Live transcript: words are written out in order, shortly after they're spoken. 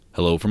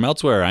Hello from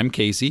elsewhere. I'm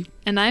Casey.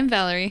 And I'm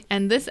Valerie,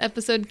 and this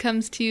episode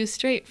comes to you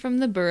straight from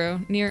the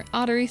Borough near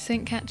Ottery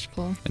St.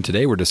 Catchpole. And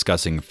today we're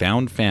discussing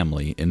found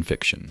family in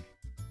fiction.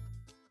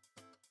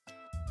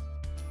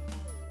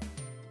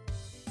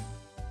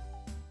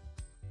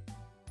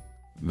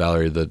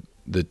 Valerie,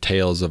 the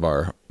tales of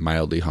our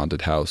mildly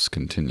haunted house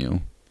continue.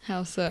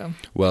 How so?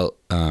 Well,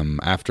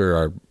 after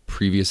our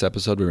previous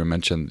episode, we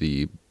mentioned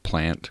the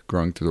plant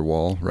growing through the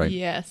wall, right?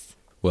 Yes.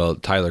 Well,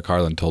 Tyler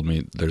Carlin told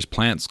me there's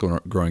plants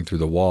growing through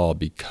the wall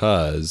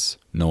because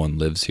no one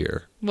lives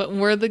here. What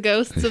were the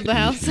ghosts of the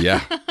house?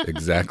 Yeah,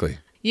 exactly.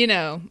 You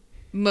know,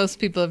 most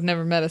people have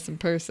never met us in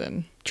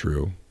person.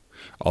 True.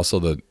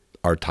 Also,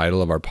 our title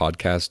of our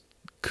podcast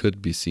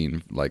could be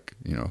seen like,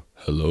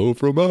 hello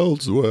from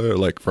elsewhere,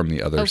 like from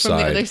the other side. From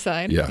the other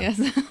side. Yeah.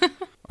 Yes.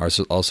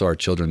 Also, our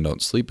children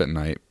don't sleep at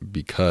night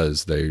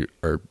because they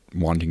are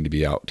wanting to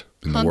be out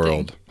in the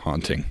world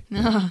haunting.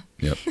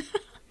 Yep.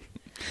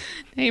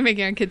 Now you're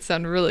making our kids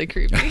sound really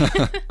creepy.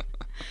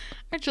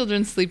 Our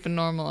children sleep a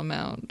normal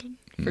amount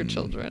for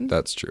children.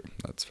 That's true.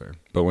 That's fair.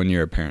 But when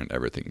you're a parent,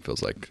 everything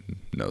feels like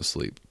no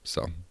sleep.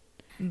 So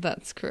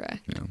that's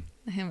correct. Yeah.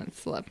 I haven't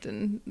slept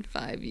in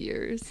 5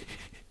 years.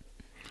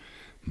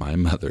 My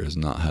mother has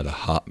not had a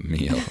hot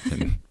meal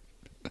in,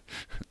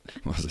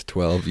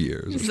 12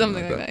 years? Or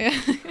something like that.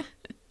 Yeah.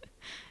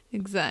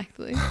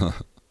 Exactly.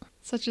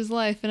 Such is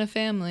life in a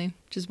family,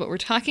 which is what we're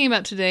talking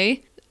about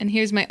today. And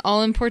here's my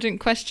all-important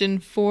question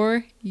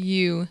for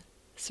you,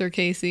 Sir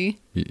Casey,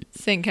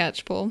 St.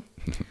 Catchpole.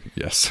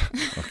 Yes.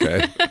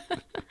 Okay.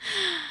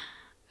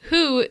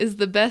 Who is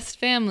the best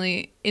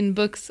family in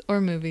books or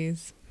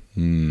movies?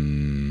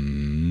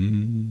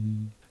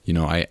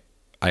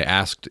 I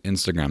asked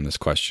Instagram this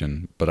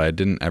question, but I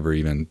didn't ever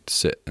even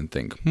sit and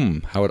think,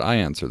 how would I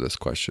answer this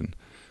question?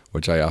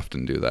 Which I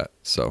often do that.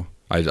 So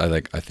I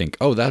think,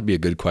 that'd be a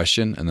good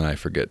question, and then I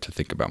forget to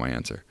think about my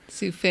answer.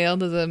 So you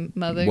failed as a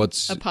mother, a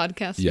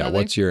podcast mother? Yeah,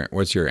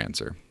 what's your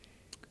answer?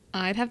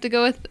 I'd have to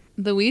go with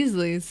the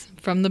Weasleys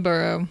from the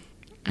Borough.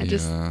 I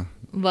just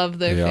love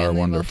their family. They are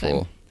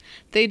wonderful.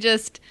 I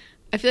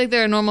feel like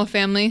they're a normal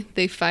family.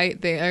 They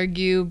fight, they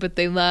argue, but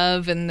they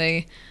love and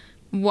they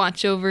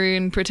watch over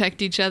and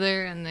protect each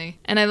other, and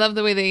I love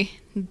the way they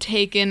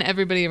take in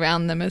everybody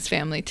around them as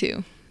family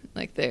too.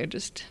 Like they're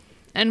just,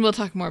 and we'll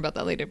talk more about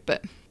that later,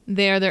 but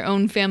they are their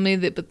own family,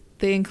 but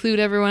they include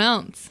everyone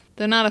else.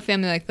 They're not a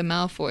family like the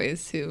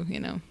Malfoys who,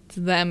 it's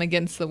them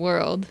against the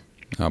world.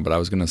 Oh, but I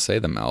was going to say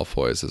the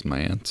Malfoys is my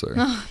answer.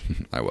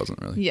 I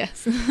wasn't really.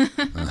 Yes.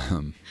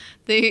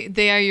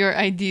 They are your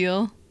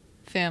ideal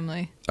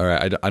family. All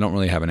right, I don't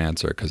really have an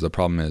answer because the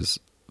problem is,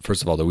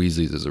 first of all, the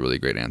Weasleys is a really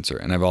great answer.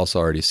 And I've also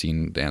already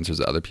seen the answers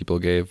that other people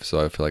gave,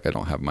 so I feel like I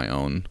don't have my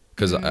own.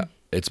 Because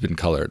it's been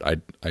colored.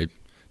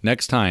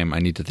 Next time, I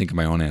need to think of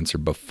my own answer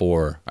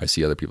before I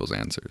see other people's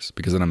answers.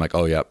 Because then I'm like,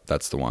 oh, yep,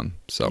 that's the one.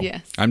 So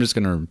yes. I'm just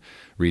going to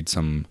read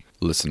some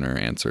listener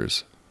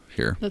answers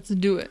here. Let's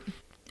do it.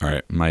 All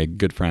right. My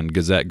good friend,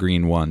 Gazette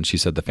Green 1, she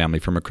said The Family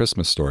from A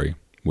Christmas Story,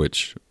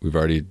 which we've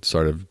already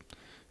sort of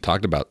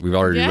talked about. We've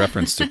already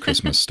referenced A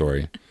Christmas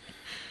Story.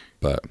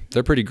 But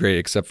they're pretty great,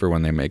 except for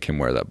when they make him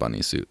wear that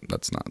bunny suit.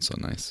 That's not so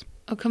nice.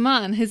 Oh, come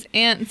on. His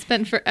aunt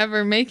spent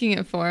forever making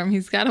it for him.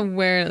 He's got to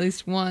wear it at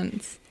least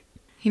once.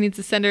 He needs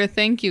to send her a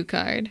thank you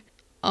card.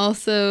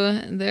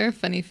 Also, they're a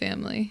funny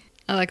family.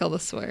 I like all the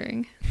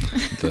swearing.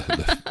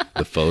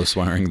 the faux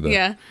swearing?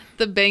 The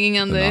banging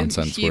on the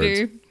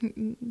heater.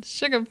 Words.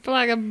 Sugar,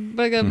 plaga,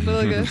 bugga,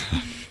 bugga.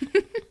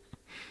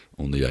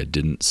 Only I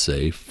didn't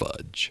say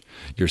fudge.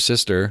 Your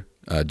sister,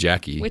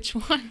 Jackie. Which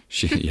one?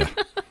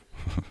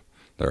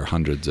 There are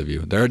hundreds of you.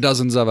 There are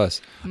dozens of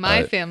us.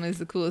 My family's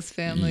the coolest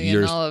family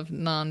in all of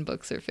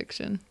non-books or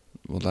fiction.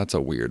 Well, that's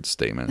a weird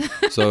statement.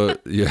 So,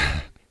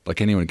 like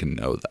anyone can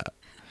know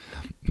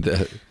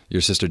that.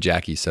 Your sister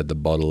Jackie said the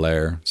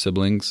Baudelaire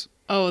siblings.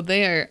 Oh,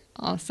 they are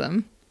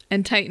awesome.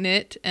 And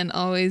tight-knit and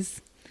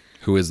always...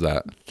 Who is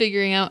that?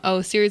 Figuring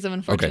out, series of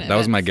unfortunate events. Okay, that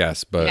was my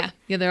guess, but...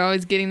 Yeah, they're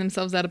always getting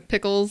themselves out of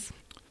pickles.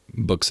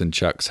 Books and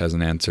Chucks has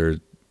an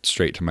answer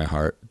straight to my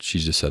heart. She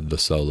just said the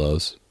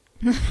Solos.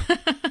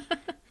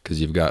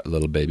 Because you've got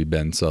little baby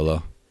Ben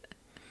Solo,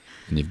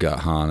 and you've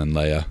got Han and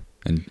Leia,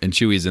 and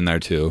Chewie's in there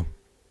too.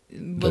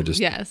 Well,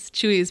 yes,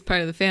 Chewie is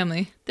part of the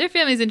family. Their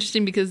family is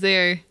interesting because they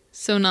are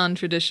so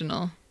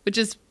non-traditional, which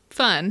is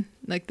fun.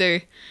 Like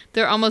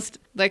they're almost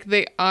like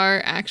they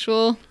are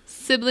actual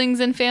siblings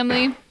and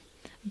family,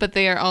 but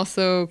they are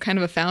also kind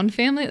of a found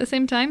family at the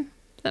same time.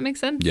 Does that make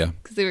sense? Yeah.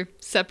 Because they were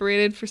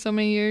separated for so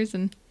many years,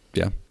 and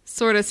yeah.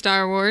 Sort of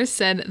Star Wars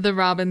said the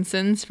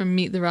Robinsons from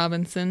Meet the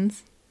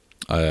Robinsons.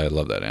 I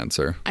love that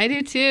answer. I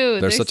do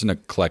too. They're such an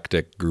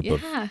eclectic group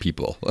of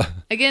people.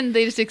 Again,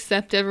 they just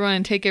accept everyone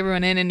and take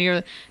everyone in, and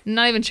you're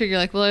not even sure. You're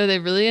like, well, are they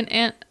really an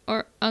aunt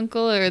or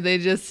uncle, or are they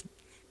just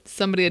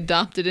somebody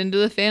adopted into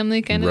the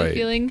family kind of a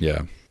feeling?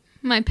 Yeah.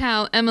 My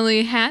pal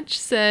Emily Hatch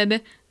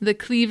said the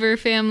Cleaver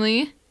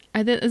family.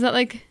 Is that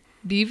like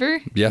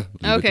Beaver? Yeah.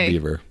 Leave it to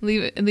Beaver.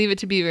 Leave it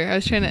to Beaver. I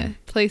was trying to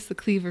place the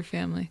Cleaver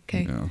family.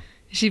 Okay. Yeah.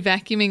 Is she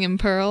vacuuming in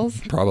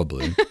pearls?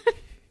 Probably.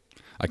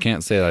 I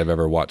can't say that I've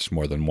ever watched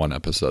more than one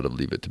episode of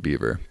Leave It to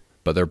Beaver,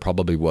 but there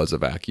probably was a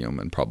vacuum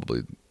and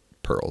probably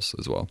pearls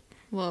as well.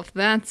 Well, if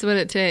that's what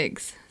it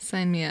takes,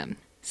 sign me up.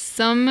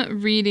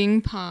 Some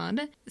Reading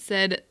Pod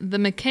said The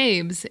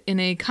McCabe's in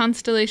a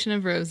Constellation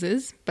of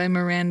Roses by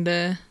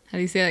Miranda. How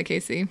do you say that,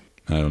 Casey?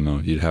 I don't know.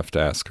 You'd have to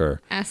ask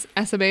her.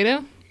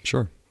 Acevedo?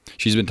 Sure.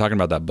 She's been talking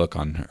about that book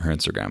on her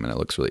Instagram, and it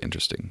looks really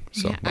interesting.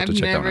 So yeah, I've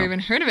never even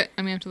heard of it.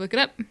 I'm going to have to look it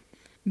up.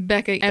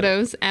 Becca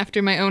Eddowes,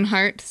 After My Own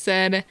Heart,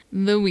 said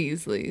The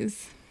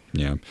Weasleys.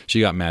 Yeah.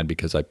 She got mad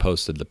because I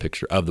posted the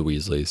picture of the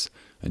Weasleys,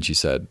 and she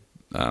said...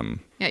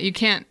 yeah, you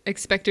can't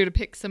expect her to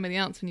pick somebody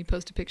else when you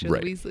post a picture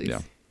of the Weasleys.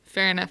 Yeah.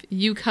 Fair enough.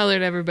 You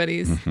colored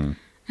everybody's.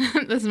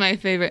 That's my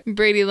favorite.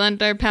 Brady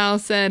Lunt, our pal,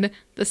 said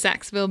The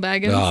Sackville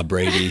Baggins. Ah,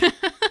 Brady.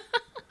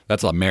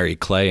 That's a Mary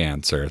Clay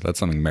answer. That's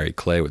something Mary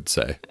Clay would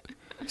say.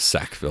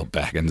 Sackville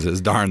Baggins is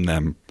darn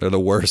them. They're the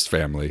worst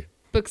family.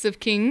 Books of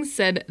Kings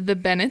said The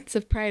Bennets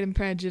of Pride and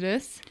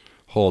Prejudice.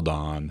 Hold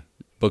on.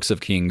 Books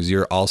of Kings,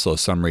 you're also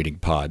Some Reading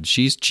Pod.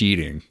 She's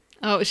cheating.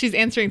 Oh, she's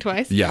answering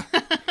twice? Yeah.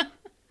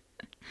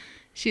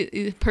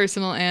 She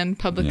personal and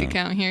public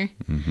account here.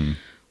 Mm-hmm.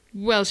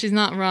 Well, she's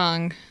not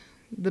wrong.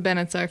 The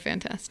Bennets are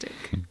fantastic.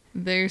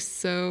 They're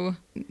so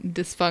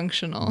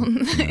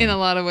dysfunctional in a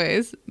lot of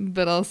ways,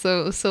 but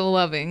also so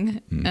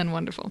loving and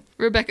wonderful.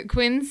 Rebecca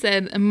Quinn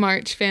said a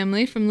March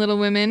Family from Little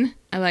Women.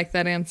 I like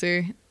that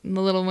answer. The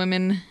Little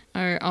Women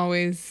are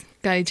always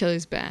got each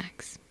other's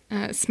backs.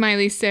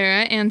 Smiley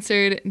Sarah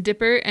answered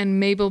Dipper and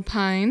Mabel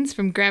Pines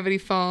from Gravity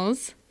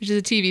Falls, which is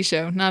a TV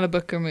show, not a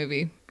book or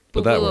movie.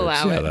 But that we'll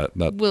works. allow Yeah,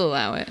 it. We'll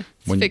allow it.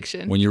 It's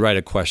fiction. When you write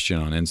a question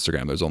on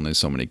Instagram, there's only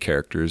so many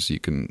characters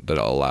that it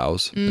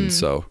allows. And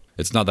so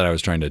it's not that I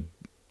was trying to,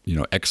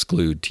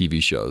 exclude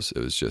TV shows. It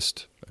was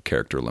just a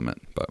character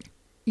limit. But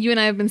you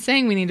and I have been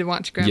saying we need to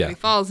watch Gravity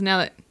Falls now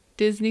that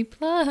Disney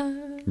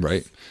Plus.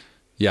 Right.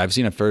 Yeah, I've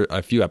seen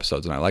a few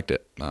episodes and I liked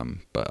it,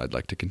 but I'd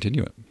like to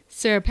continue it.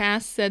 Sarah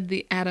Pass said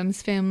The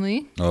Addams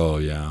Family. Oh,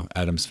 yeah.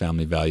 Addams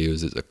Family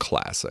Values is a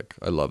classic.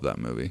 I love that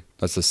movie.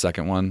 That's the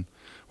second one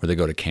where they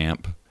go to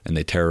camp and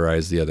they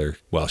terrorize the other,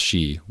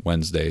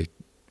 Wednesday.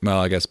 Well,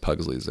 I guess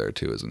Pugsley's there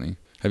too, isn't he?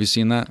 Have you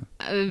seen that?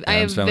 I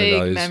have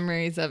vague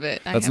memories of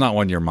it. That's not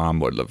one your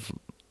mom would have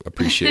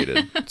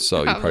appreciated, so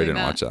you probably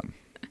didn't watch that.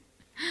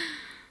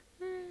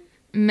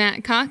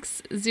 Matt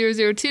Cox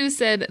 002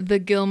 said The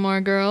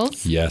Gilmore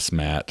Girls. Yes,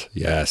 Matt.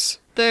 Yes.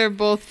 They're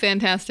both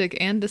fantastic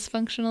and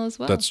dysfunctional as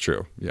well. That's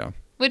true. Yeah.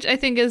 Which I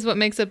think is what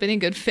makes up any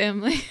good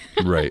family.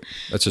 Right.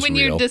 That's just when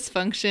real. Your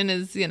dysfunction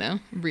is,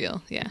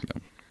 real. Yeah.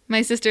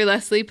 My sister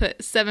Leslie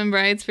put 7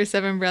 brides for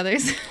 7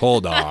 brothers.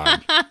 Hold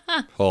on.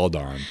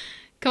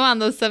 Come on,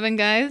 those 7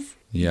 guys.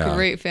 Yeah.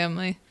 Great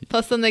family.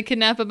 Plus then they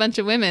kidnap a bunch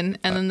of women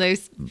and then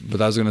there's...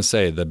 But I was going to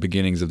say the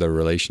beginnings of their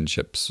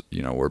relationships,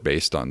 were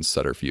based on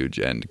subterfuge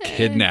and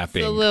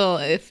kidnapping. It's a little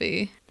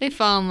iffy. They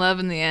fall in love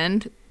in the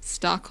end.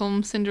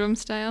 Stockholm Syndrome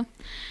style.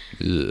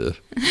 Ugh.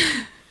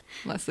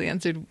 Leslie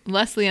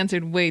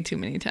answered way too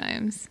many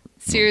times.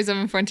 Series of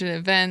Unfortunate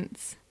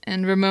Events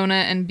and Ramona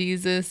and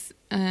Beezus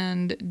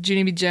and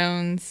Junie B.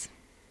 Jones.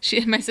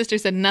 My sister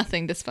said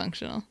nothing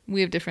dysfunctional.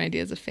 We have different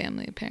ideas of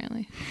family,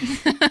 apparently.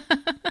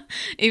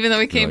 Even though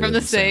we came from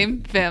the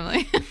same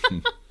family.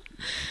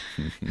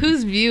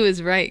 Whose view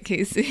is right,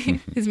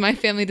 Casey? Is my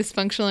family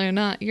dysfunctional or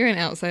not? You're an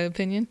outside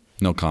opinion.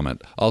 No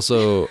comment.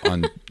 Also,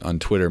 on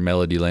Twitter,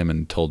 Melody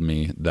Lehman told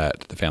me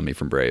that the family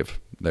from Brave,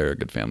 they're a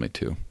good family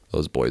too.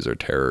 Those boys are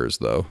terrors,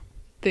 though.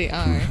 They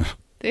are.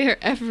 They are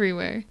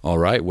everywhere. All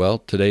right. Well,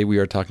 today we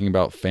are talking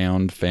about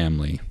found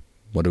family.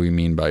 What do we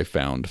mean by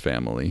found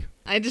family?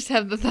 I just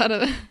have the thought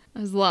of I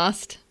was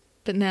lost,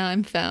 but now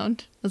I'm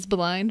found. I was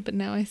blind, but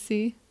now I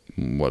see.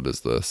 What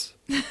is this?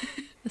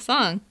 A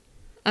song.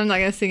 I'm not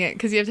going to sing it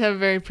because you have to have a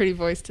very pretty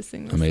voice to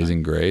sing this Amazing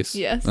song. Grace?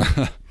 Yes.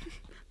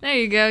 There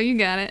you go. You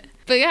got it.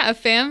 But yeah,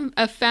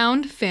 a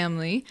found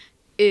family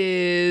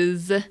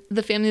is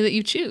the family that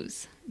you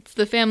choose. It's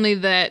the family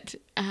that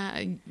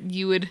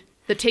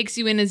that takes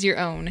you in as your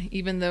own,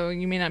 even though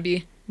you may not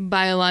be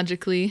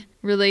biologically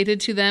related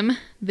to them.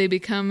 They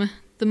become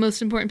the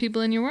most important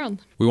people in your world.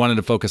 We wanted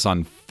to focus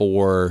on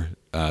 4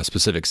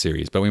 specific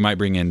series, but we might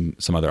bring in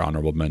some other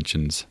honorable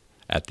mentions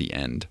at the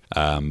end.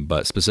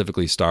 But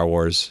specifically Star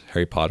Wars,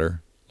 Harry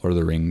Potter, Lord of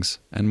the Rings,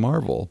 and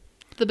Marvel.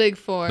 The big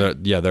 4.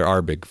 There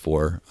are big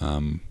 4.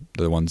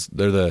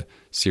 They're the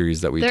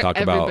series that we talk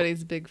about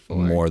everybody's big 4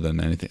 more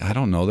than anything. I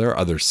don't know. There are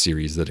other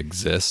series that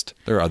exist.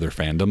 There are other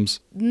fandoms.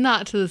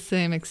 Not to the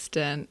same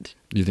extent.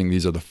 You think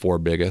these are the 4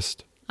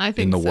 biggest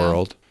in the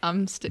world?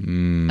 I'm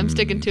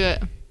sticking to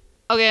it.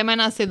 Okay, I might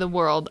not say the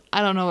world.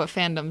 I don't know what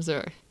fandoms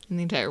are in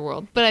the entire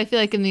world. But I feel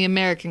like in the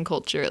American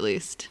culture, at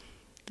least,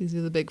 these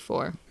are the big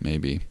 4.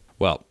 Maybe.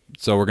 Well,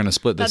 so we're going to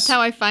split this. That's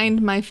how I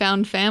find my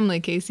found family,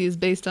 Casey, is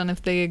based on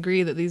if they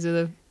agree that these are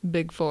the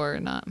big 4 or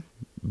not.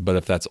 But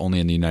if that's only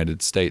in the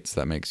United States,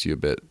 that makes you a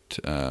bit,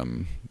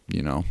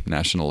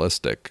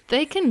 nationalistic.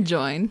 They can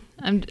join.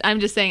 I'm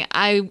just saying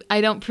I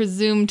don't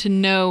presume to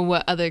know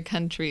what other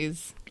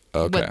countries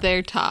what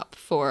their top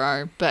 4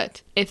 are.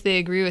 But if they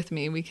agree with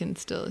me, we can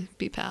still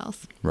be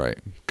pals. Right.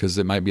 Because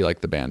it might be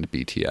like the band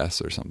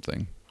BTS or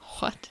something.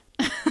 What?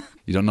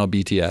 You don't know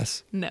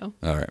BTS? No.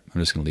 All right.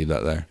 I'm just going to leave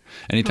that there.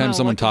 Anytime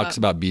someone talks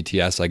about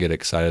BTS, I get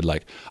excited.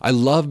 Like, I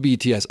love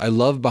BTS. I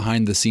love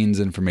behind the scenes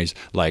information.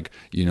 Like,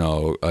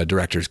 a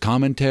director's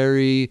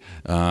commentary.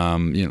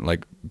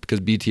 Like, because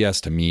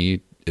BTS to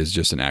me is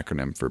just an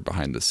acronym for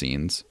behind the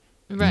scenes.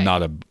 Right.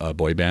 Not a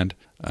boy band.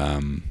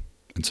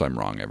 And so I'm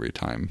wrong every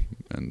time.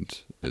 And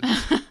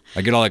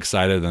I get all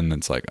excited and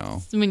it's like,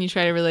 oh. When you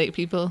try to relate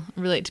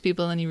to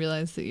people and you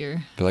realize that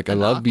you're like, I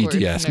love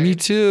BTS. Nerd. Me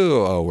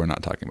too. Oh, we're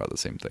not talking about the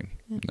same thing.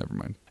 Yeah. Never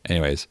mind.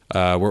 Anyways,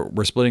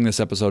 we're splitting this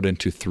episode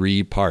into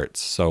 3 parts.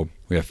 So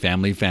we have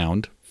family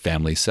found,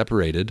 family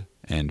separated,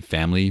 and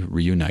family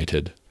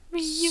reunited.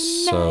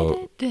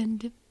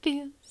 And it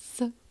feels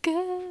so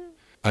good.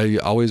 I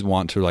always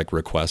want to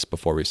request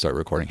before we start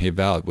recording, hey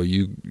Val, will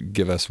you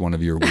give us one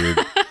of your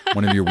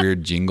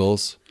weird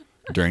jingles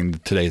during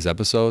today's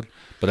episode?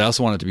 But I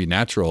also want it to be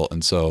natural,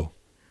 and so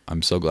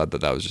I'm so glad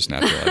that was just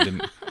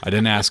natural. I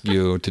didn't ask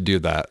you to do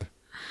that,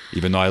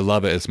 even though I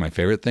love it. It's my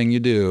favorite thing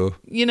you do.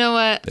 You know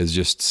what? Is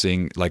just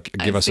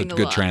give us a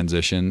good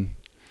transition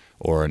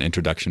or an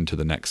introduction to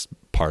the next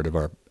part of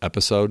our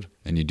episode,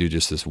 and you do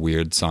just this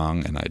weird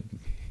song, and I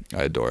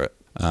adore it.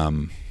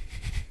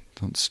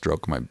 Don't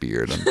stroke my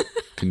beard.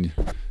 Can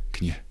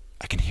you?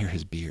 I can hear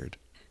his beard.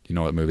 Do you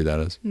know what movie that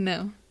is?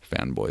 No.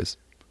 Fanboys.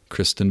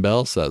 Kristen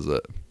Bell says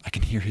it. I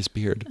can hear his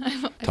beard.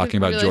 Talking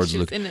about George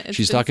Lucas.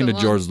 She's talking to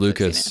George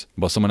Lucas.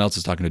 Well, someone else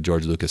is talking to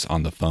George Lucas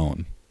on the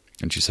phone,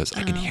 and she says,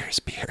 "I can hear his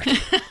beard."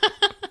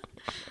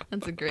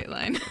 That's a great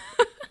line.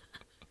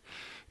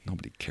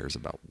 Nobody cares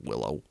about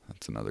Willow.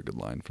 That's another good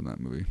line from that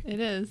movie. It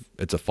is.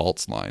 It's a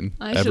false line.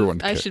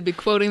 I should be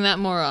quoting that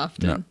more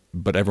often. No,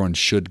 but everyone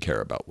should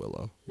care about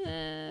Willow.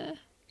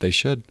 They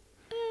should.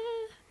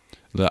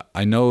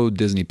 I know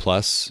Disney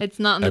Plus. It's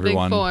not in the big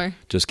 4.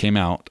 Just came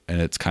out,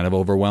 and it's kind of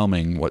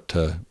overwhelming what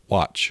to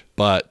watch.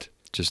 But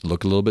just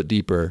look a little bit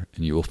deeper,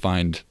 and you will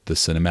find the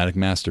cinematic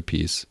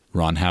masterpiece,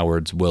 Ron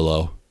Howard's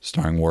Willow,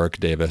 starring Warwick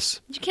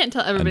Davis. You can't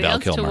tell everybody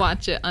else to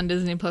watch it on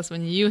Disney Plus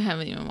when you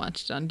haven't even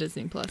watched it on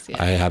Disney Plus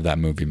yet. I have that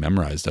movie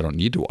memorized. I don't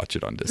need to watch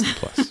it on Disney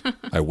Plus.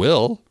 I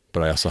will,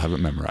 but I also have it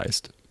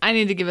memorized. I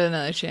need to give it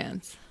another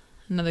chance.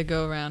 Another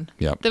go around.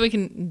 Yep. Then we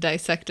can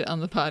dissect it on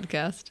the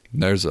podcast.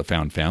 There's a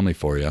found family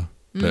for you.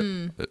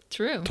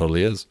 True.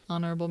 Totally is.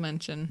 Honorable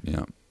mention.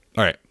 Yeah.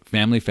 All right.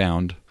 Family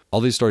found. All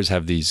these stories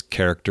have these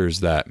characters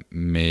that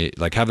may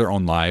have their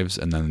own lives,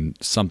 and then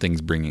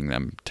something's bringing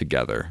them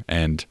together.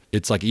 And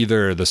it's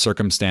either the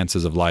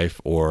circumstances of life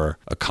or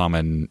a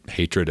common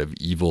hatred of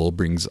evil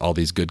brings all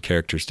these good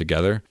characters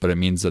together. But it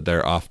means that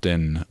they're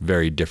often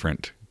very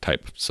different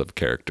types of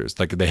characters.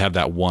 They have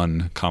that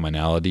one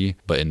commonality,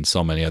 but in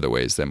so many other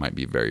ways, they might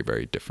be very,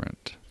 very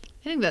different.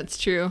 I think that's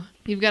true.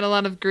 You've got a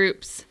lot of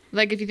groups.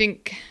 If you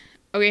think...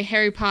 Okay,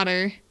 Harry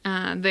Potter,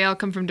 they all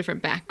come from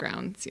different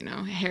backgrounds,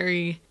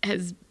 Harry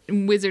has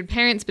wizard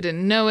parents but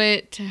didn't know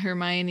it.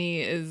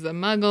 Hermione is a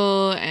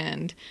muggle,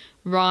 and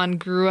Ron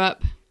grew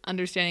up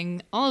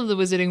understanding all of the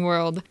wizarding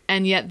world,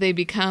 and yet they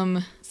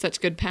become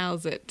such good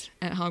pals at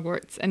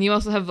Hogwarts. And you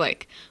also have,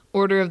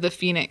 Order of the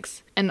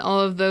Phoenix, and all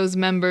of those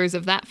members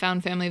of that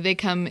found family, they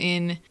come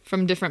in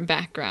from different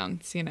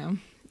backgrounds,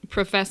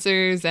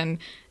 Professors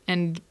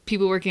and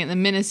people working at the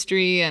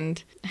ministry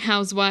and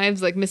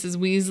housewives like Mrs.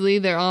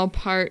 Weasley, they're all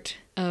part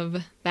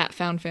of that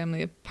found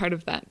family, a part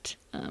of that,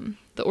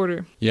 the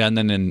order. Yeah, and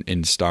then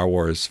in Star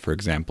Wars, for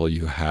example,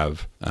 you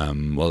have,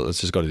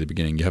 let's just go to the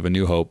beginning. You have A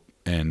New Hope,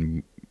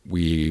 and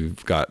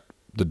we've got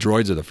the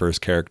droids are the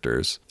first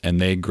characters, and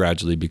they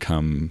gradually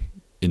become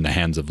in the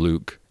hands of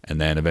Luke,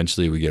 and then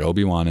eventually we get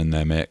Obi-Wan in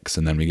the mix,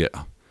 and then we get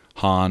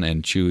Han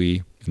and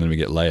Chewie, and then we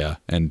get Leia,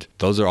 and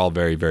those are all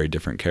very, very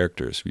different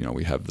characters.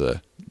 We have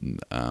the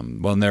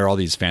and there are all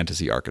these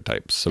fantasy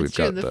archetypes. So we've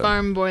got the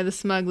farm boy, the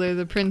smuggler,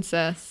 the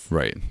princess,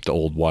 right? The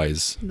old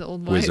wise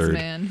wizard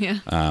man, yeah.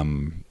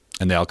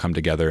 And they all come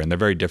together, and they're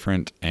very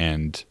different.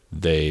 And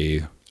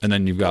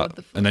then you've got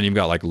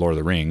Lord of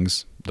the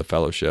Rings, the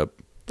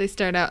Fellowship. They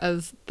start out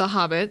as the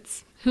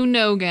hobbits who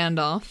know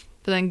Gandalf,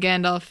 but then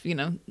Gandalf,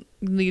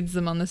 leads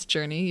them on this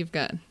journey. You've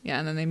got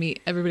and then they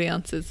meet everybody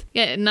else's.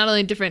 Yeah, not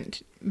only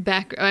different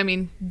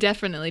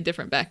definitely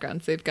different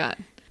backgrounds. They've got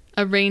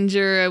a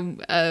ranger,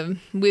 a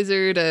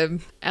wizard, a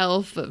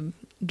elf, a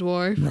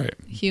dwarf, right,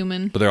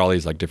 human. But they're all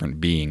these different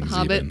beings.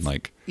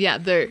 Hobbits.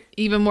 Even they're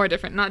even more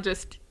different. Not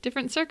just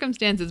different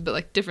circumstances,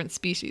 but different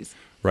species.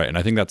 Right, and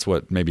I think that's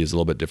what maybe is a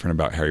little bit different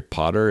about Harry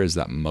Potter is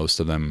that most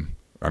of them,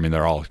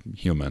 they're all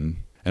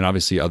human, and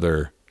obviously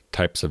other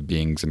types of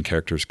beings and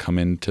characters come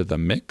into the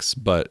mix.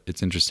 But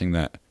it's interesting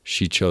that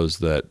she chose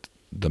that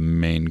the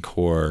main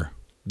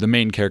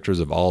characters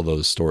of all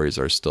those stories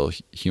are still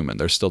human.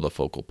 They're still the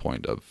focal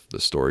point of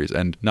the stories.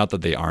 And not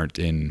that they aren't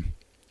in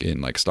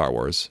Star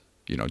Wars.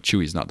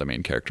 Chewie's not the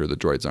main character. The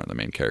droids aren't the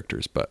main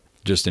characters. But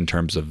just in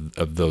terms of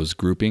those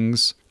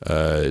groupings,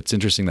 it's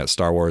interesting that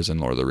Star Wars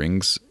and Lord of the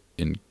Rings,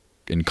 in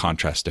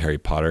contrast to Harry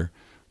Potter,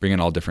 bring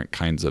in all different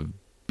kinds of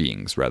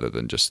beings rather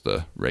than just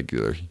the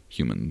regular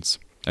humans.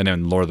 And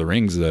in Lord of the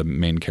Rings, the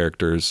main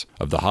characters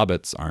of the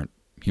hobbits aren't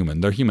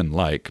human. They're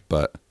human-like,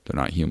 but they're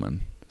not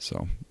human.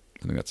 So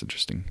I think that's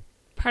interesting.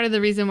 Part of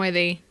the reason why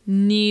they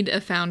need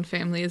a found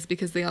family is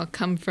because they all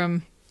come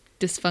from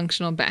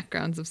dysfunctional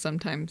backgrounds of some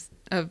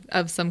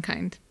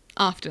kind.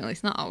 Often, at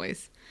least, not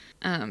always.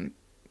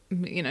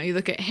 You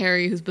look at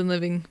Harry, who's been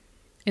living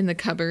in the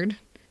cupboard,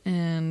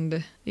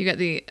 and you got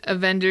the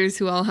Avengers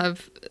who all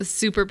have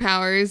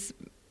superpowers,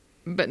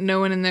 but no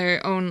one in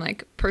their own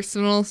like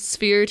personal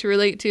sphere to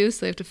relate to,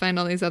 so they have to find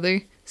all these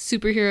other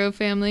superhero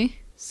family.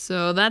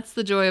 So that's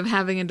the joy of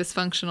having a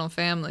dysfunctional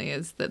family,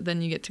 is that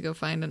then you get to go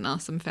find an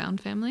awesome found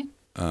family.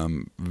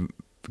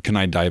 Can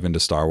I dive into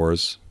Star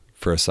Wars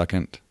for a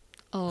second?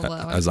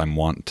 As I'm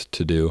wont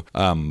to do.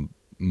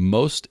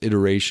 Most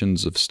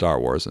iterations of Star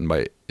Wars, and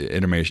by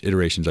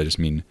iterations I just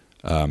mean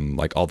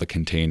like all the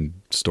contained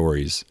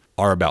stories,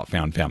 are about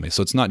found family.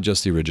 So it's not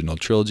just the original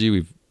trilogy.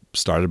 We've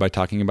started by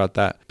talking about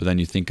that, but then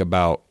you think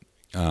about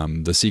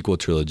the sequel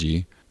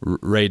trilogy.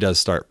 Rey does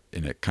start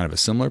in a kind of a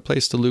similar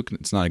place to Luke.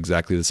 It's not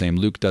exactly the same.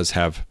 Luke does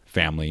have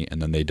family,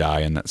 and then they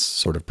die, and that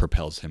sort of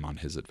propels him on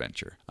his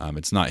adventure.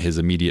 It's not his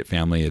immediate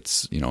family.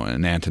 It's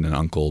an aunt and an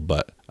uncle,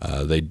 but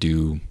they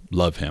do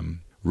love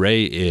him.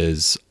 Rey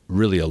is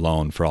really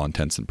alone for all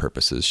intents and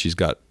purposes. She's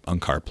got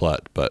Unkar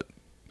Plutt, but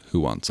who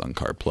wants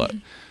Unkar Plutt?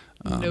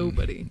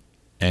 Nobody.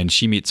 And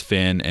she meets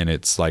Finn, and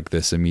it's like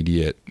this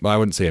immediate, well, I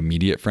wouldn't say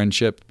immediate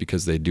friendship,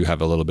 because they do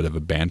have a little bit of a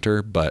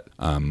banter, but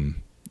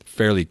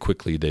fairly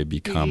quickly they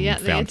become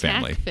found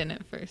family. Finn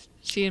at first.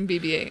 She and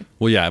BB-8.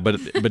 Well, yeah,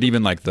 but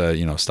even like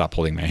the, stop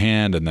holding my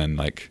hand, and then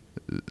like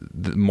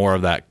more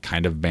of that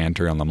kind of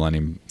banter on the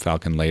Millennium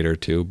Falcon later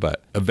too.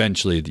 But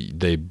eventually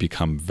they do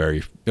become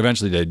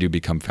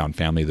found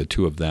family, the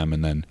two of them,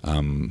 and then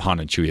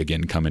Han and Chewie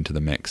again come into the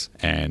mix,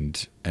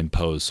 and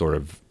Poe's sort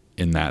of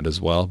in that as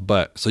well.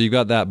 But so you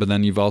got that, but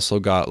then you've also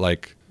got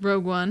like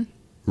Rogue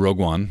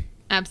One.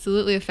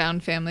 Absolutely a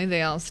found family.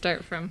 They all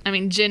start from,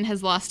 Jyn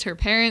has lost her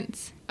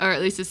parents, or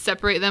at least is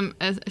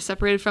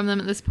separated from them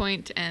at this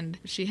point, and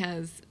she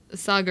has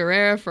Saw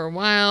Gerrera for a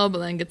while, but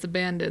then gets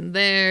abandoned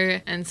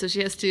there, and so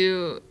she has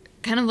to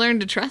kind of learn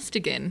to trust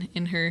again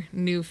in her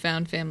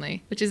newfound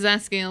family, which is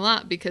asking a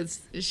lot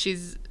because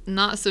she's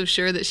not so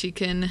sure that she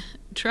can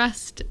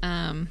trust.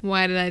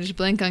 Why did I just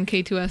blank on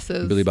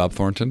K2SO's Billy Bob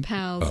Thornton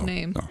pal's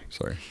name? Oh,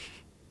 sorry.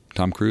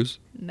 Tom Cruise?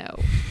 No.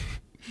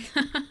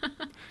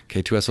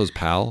 K2SO's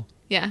pal?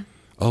 Yeah.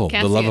 Oh,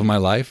 Cassian. The love of my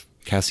life?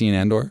 Cassian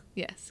Andor?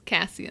 Yes,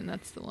 Cassian,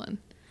 that's the one.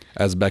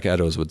 As Becca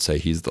Eddowes would say,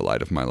 he's the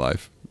light of my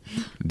life.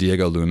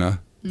 Diego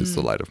Luna is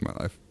the light of my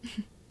life.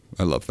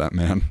 I love that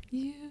man.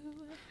 You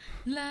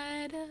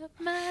light up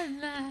my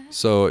life.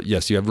 So,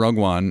 yes, you have Rogue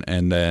One,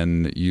 and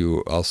then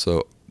you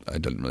also, I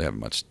didn't really have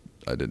much,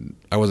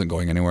 I wasn't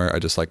going anywhere. I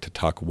just like to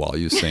talk while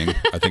you sing.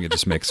 I think it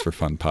just makes for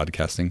fun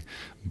podcasting.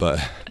 But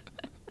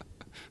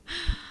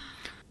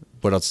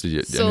what else did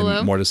you,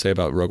 any more to say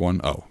about Rogue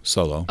One? Oh,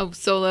 Solo. Oh,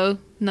 Solo,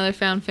 another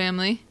found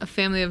family, a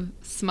family of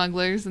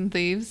smugglers and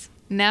thieves.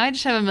 Now I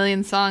just have a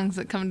million songs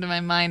that come to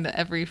my mind at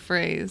every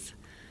phrase.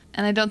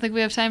 And I don't think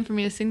we have time for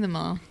me to sing them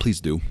all.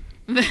 Please do.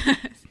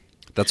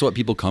 That's what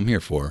people come here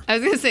for. I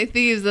was going to say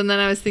thieves, and then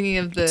I was thinking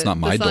of it's not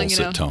my song,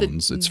 dulcet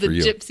tones. It's for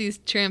you. The Gypsies,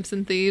 Tramps,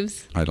 and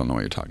Thieves. I don't know what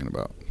you're talking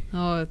about.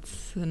 Oh,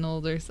 it's an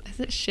older... Is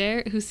it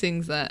Cher? Who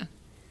sings that?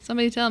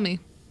 Somebody tell me.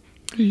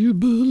 Do you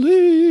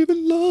believe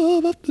in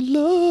love after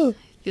love?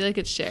 I feel like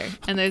it's Cher.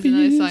 And there's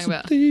another song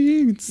about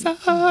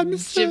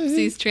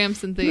Gypsies,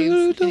 Tramps, and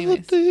Thieves.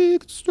 Anyways.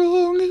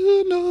 Strong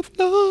enough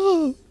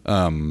now.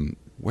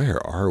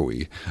 Where are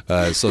we?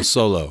 So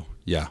Solo.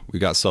 Yeah, we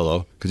got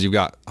Solo. Because you've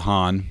got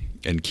Han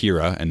and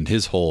Kira, and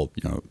his whole,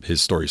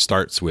 his story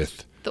starts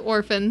with the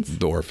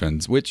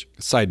orphans. Which,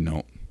 side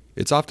note,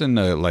 it's often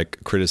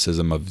like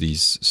criticism of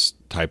these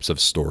types of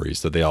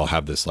stories that they all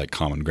have this like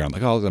common ground.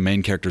 Like, oh, the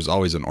main character is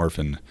always an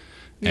orphan.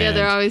 Yeah,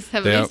 they always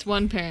have at least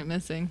one parent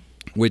missing.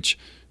 Which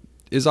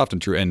is often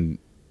true. And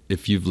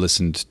if you've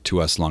listened to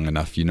us long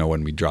enough,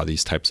 when we draw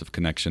these types of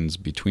connections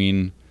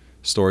between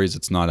stories,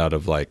 it's not out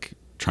of like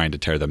trying to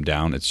tear them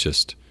down. It's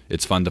just,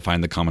 it's fun to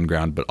find the common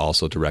ground, but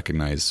also to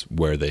recognize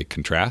where they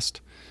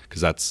contrast.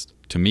 Because that's,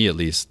 to me at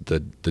least, the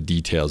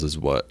details is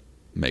what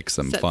makes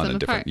them fun and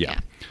different. Yeah.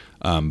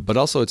 But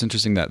also it's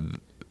interesting that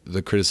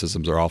the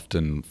criticisms are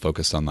often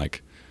focused on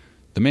like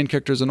the main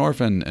character is an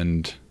orphan,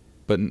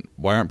 but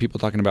why aren't people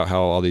talking about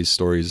how all these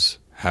stories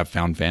have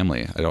found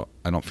family?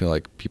 I don't feel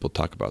like people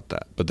talk about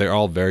that, but they're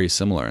all very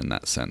similar in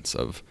that sense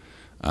of,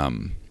 I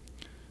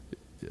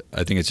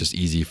think it's just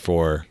easy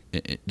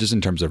just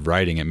in terms of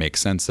writing, it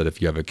makes sense that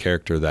if you have a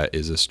character that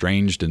is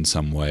estranged in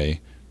some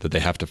way, that they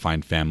have to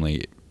find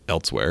family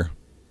elsewhere,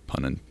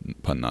 pun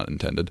not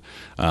intended.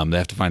 They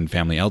have to find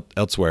family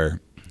elsewhere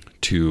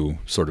to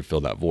sort of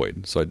fill that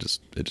void. So it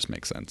just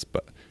makes sense.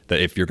 But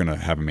that if you're going to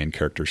have a main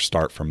character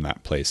start from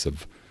that place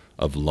of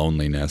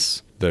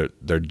loneliness,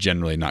 they're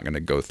generally not going to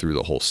go through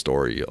the whole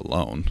story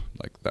alone.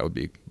 Like that would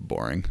be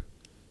boring.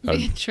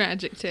 Be a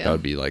tragic tale. That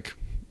would be like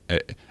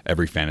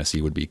every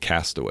fantasy would be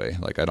Castaway.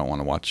 Like I don't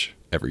want to watch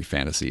every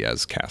fantasy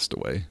as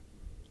Castaway.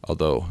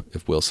 Although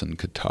if Wilson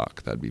could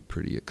talk, that'd be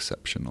pretty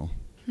exceptional.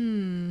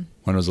 When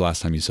was the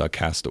last time you saw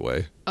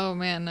Castaway? Oh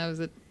man, I was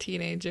a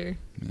teenager.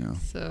 Yeah.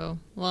 So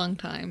long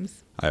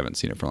times. I haven't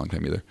seen it for a long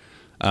time either.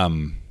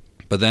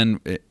 But then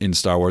in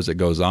Star Wars, it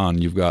goes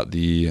on. You've got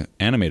the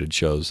animated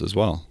shows as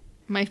well.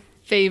 My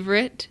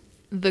favorite,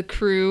 the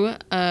crew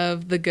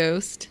of the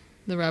Ghost,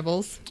 the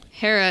Rebels.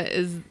 Hera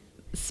is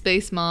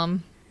space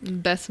mom,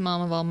 best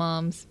mom of all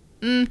moms.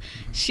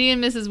 She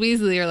and Mrs.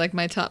 Weasley are like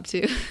my top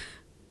two.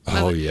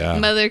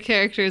 Mother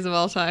characters of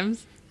all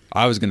times.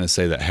 I was going to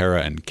say that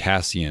Hera and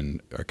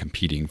Cassian are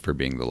competing for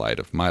being the light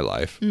of my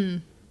life.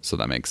 So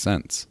that makes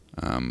sense.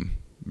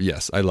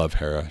 Yes, I love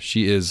Hera.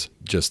 She is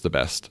just the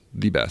best.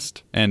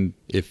 And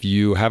if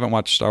you haven't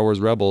watched Star Wars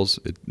Rebels,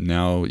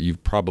 now you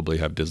probably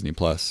have Disney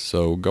Plus.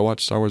 So go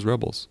watch Star Wars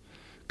Rebels.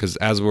 Because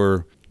as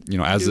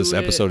this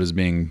episode is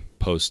being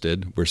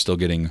posted, we're still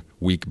getting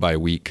week by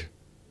week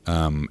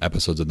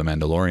episodes of The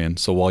Mandalorian.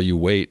 So while you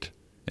wait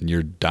and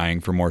you're dying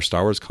for more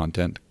Star Wars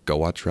content, go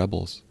watch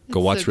Rebels. Go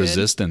watch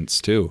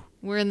Resistance too.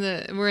 We're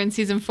in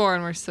season 4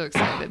 and we're so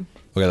excited.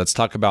 Okay, let's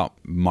talk about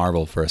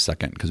Marvel for a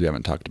second because we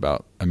haven't talked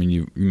about. I mean,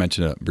 you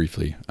mentioned it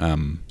briefly.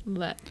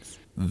 Let's.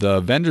 The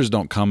Avengers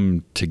don't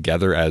come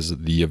together as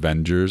the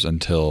Avengers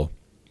until,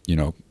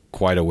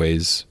 quite a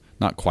ways,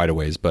 not quite a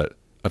ways, but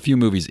a few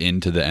movies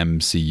into the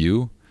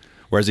MCU.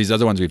 Whereas these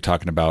other ones we've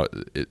talked about,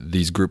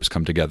 these groups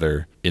come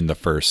together in the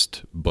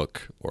first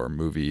book or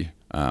movie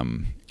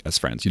as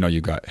friends.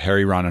 You've got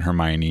Harry, Ron, and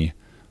Hermione.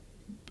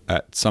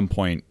 At some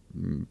point,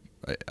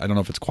 I don't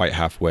know if it's quite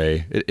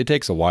halfway. It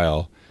takes a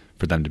while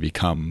for them to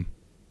become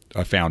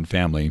a found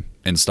family.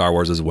 In Star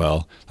Wars as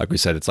well, like we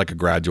said, it's like a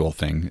gradual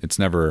thing. It's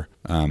never,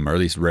 or at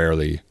least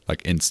rarely,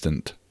 like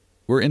instant.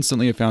 We're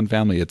instantly a found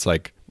family. It's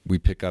like we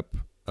pick up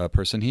a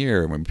person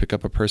here, when we pick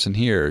up a person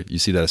here. You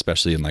see that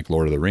especially in like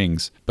Lord of the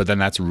Rings. But then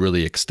that's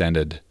really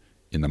extended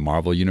in the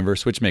Marvel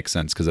universe, which makes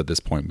sense because at this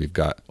point we've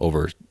got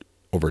over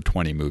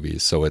 20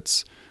 movies. So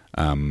it's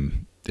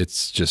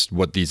just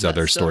what these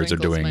other stories are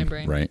doing,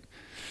 right?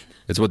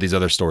 It's what these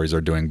other stories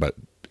are doing, but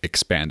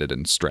expanded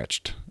and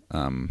stretched.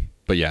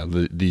 But yeah,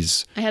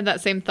 these... I had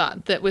that same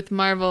thought, that with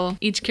Marvel,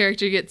 each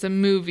character gets a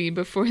movie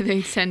before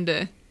they tend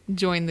to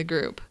join the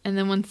group. And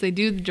then once they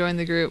do join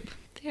the group,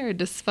 they're a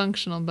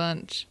dysfunctional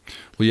bunch.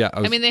 Well, yeah.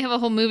 I mean, they have a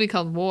whole movie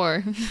called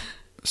War.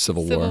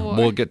 Civil War.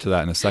 We'll get to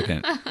that in a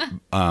second.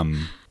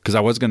 Because I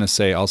was going to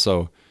say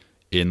also,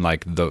 in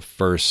like the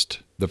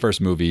first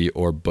movie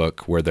or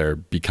book where they're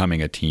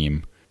becoming a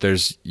team,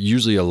 there's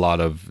usually a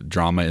lot of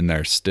drama in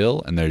there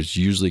still, and there's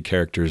usually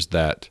characters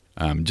that,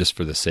 just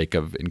for the sake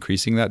of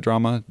increasing that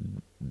drama,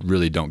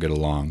 really don't get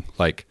along.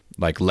 Like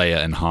Leia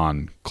and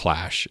Han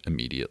clash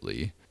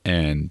immediately,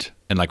 and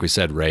like we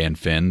said, Rey and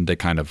Finn, they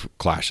kind of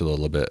clash a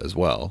little bit as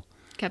well.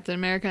 Captain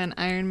America and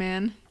Iron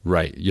Man.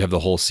 Right. You have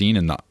the whole scene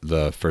in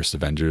the first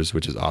Avengers,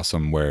 which is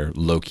awesome, where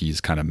Loki's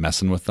kind of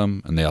messing with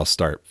them and they all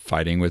start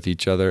fighting with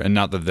each other. And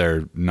not that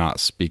they're not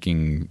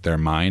speaking their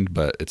mind,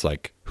 but it's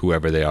like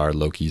whoever they are,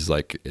 Loki's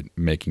like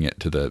making it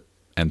to the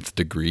nth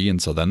degree. And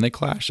so then they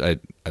clash. I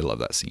love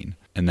that scene.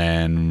 And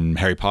then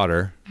Harry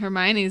Potter.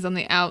 Hermione's on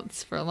the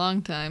outs for a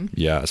long time.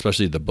 Yeah,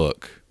 especially the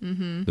book.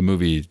 Mm-hmm. The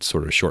movie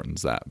sort of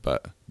shortens that,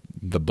 but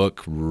the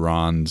book,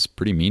 Ron's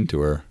pretty mean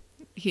to her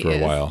for a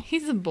while.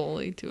 He's a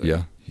bully to her.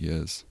 Yeah, he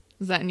is.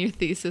 Is that in your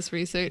thesis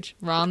research?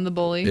 Ron the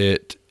bully?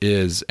 It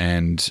is,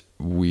 and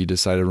we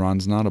decided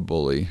Ron's not a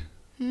bully.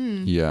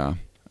 Yeah,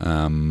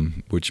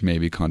 which may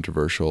be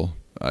controversial.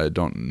 I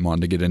don't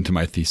want to get into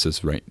my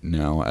thesis right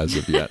now as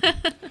of yet.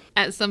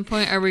 At some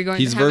point, are we going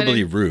he's to have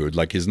verbally rude.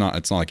 Like it's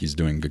not like he's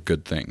doing a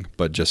good thing,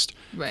 but just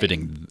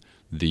fitting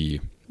the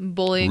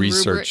bullying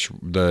research,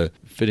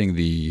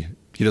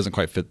 he doesn't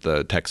quite fit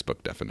the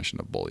textbook definition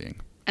of bullying.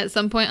 At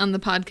some point on the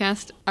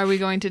podcast, are we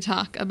going to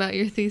talk about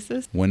your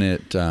thesis? When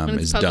it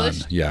is done.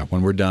 Yeah,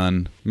 when we're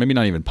done. Maybe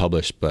not even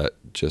published, but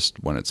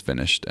just when it's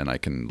finished, and I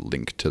can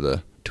link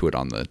to it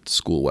on the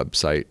school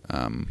website.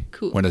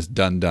 Cool. When it's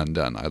done,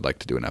 I'd like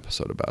to do an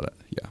episode about it.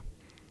 Yeah.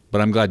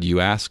 But I'm glad you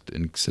asked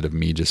instead of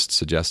me just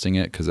suggesting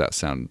it, because that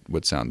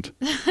would sound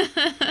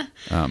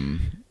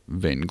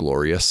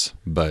vainglorious.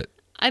 But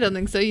I don't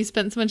think so. You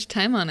spent so much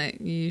time on it.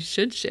 You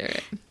should share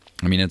it.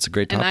 I mean, it's a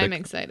great topic. And I'm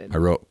excited. I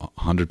wrote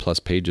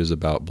 100+ pages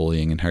about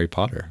bullying in Harry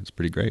Potter. It's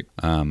pretty great.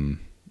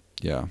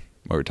 Yeah.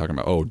 What were we talking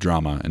about? Oh,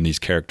 drama. And these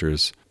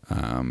characters,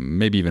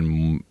 maybe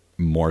even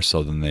more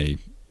so than they,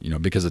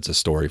 because it's a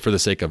story. For the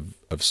sake of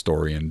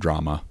story and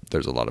drama,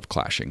 there's a lot of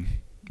clashing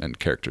and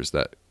characters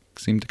that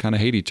seem to kind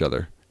of hate each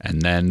other.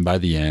 And then by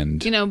the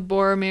end...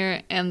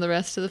 Boromir and the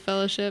rest of the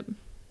Fellowship?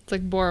 It's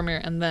like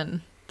Boromir and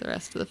then the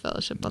rest of the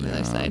Fellowship on the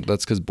other side.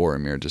 That's because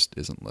Boromir just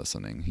isn't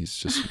listening. He's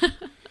just...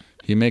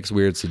 He makes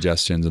weird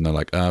suggestions, and they're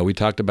like, we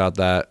talked about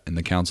that in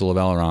the Council of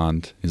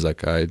Elrond. He's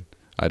like, I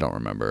don't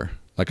remember.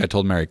 Like I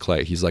told Mary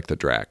Clay, he's like the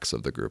Drax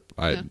of the group.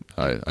 I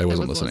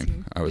wasn't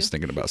listening. I was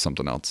thinking about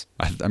something else.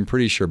 I'm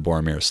pretty sure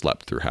Boromir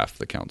slept through half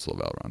the Council of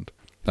Elrond.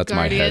 That's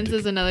Guardians my head.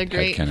 is another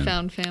great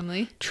found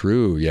family.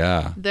 True,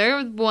 yeah.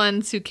 They're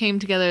ones who came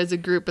together as a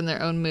group in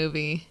their own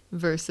movie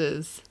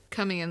versus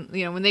coming in,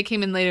 when they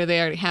came in later, they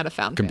already had a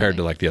found Compared family.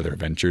 to like the other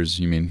Adventures,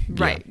 you mean?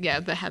 Right, yeah,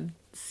 that had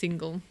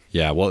single.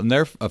 Yeah, well, and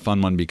they're a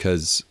fun one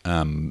because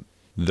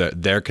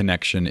their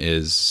connection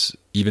is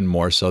even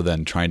more so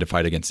than trying to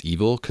fight against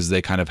evil, because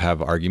they kind of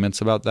have arguments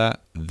about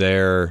that.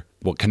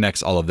 What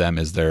connects all of them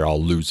is they're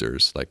all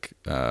losers. Like,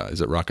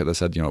 is it Rocket that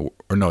said,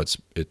 or no,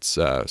 it's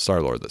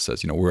Star-Lord that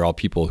says, we're all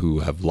people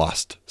who have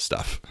lost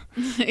stuff.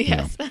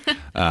 Yes.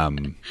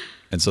 And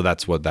so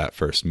that's what that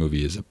first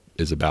movie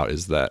is about,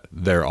 is that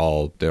they're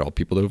all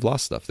people that have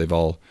lost stuff. They've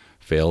all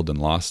failed and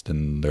lost,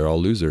 and they're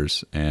all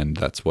losers, and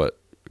that's what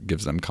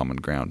gives them common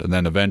ground. And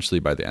then eventually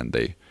by the end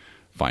they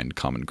find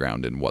common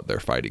ground in what they're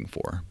fighting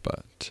for.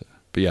 But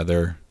yeah,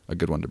 they're a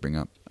good one to bring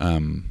up.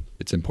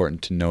 It's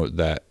important to note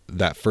that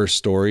that first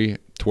story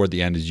toward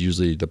the end is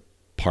usually the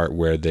part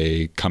where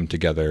they come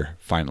together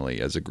finally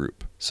as a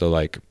group. So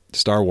like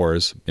Star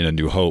Wars in A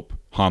New Hope,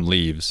 Han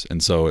leaves,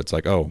 and so it's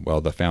like, oh,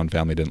 well, the found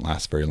family didn't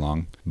last very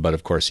long. But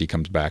of course he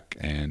comes back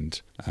and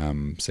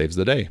saves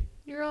the day.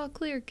 You're all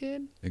clear,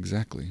 kid.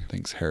 Exactly.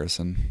 Thanks,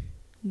 Harrison.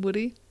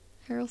 Woody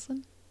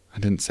Harrelson? I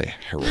didn't say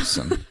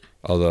Harrelson.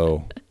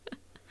 Although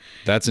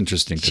that's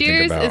interesting to Cheers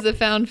think about. Cheers is a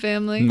found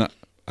family. No,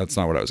 that's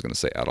not what I was going to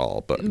say at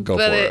all, but go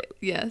for it.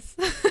 Yes.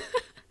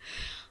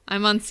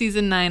 I'm on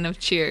season 9 of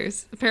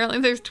Cheers. Apparently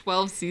there's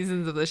 12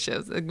 seasons of the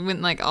shows. It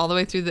went like all the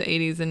way through the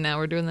 80s, and now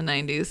we're doing the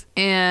 90s.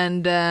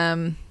 And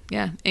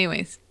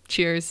anyways,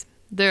 Cheers.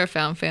 They're a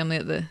found family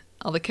at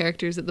all the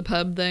characters at the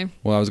pub there.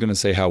 Well, I was going to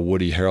say how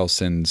Woody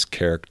Harrelson's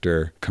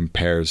character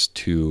compares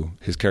to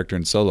his character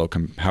in Solo,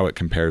 how it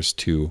compares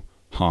to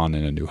Han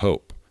in A New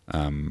Hope,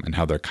 and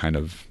how they're kind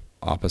of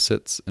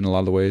opposites in a lot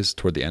of the ways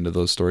toward the end of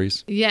those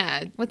stories.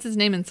 Yeah. What's his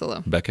name in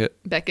Solo? Beckett.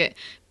 Beckett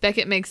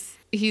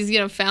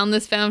he's found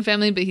this found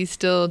family, but he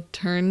still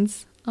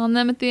turns on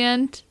them at the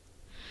end,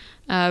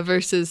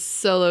 versus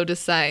Solo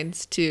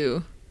decides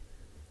to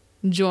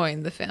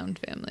join the found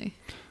family.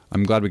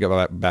 I'm glad we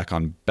got back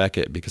on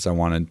Beckett, because I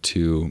wanted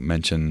to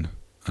mention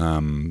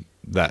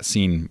that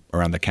scene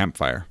around the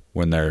campfire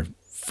when they're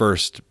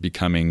first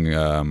becoming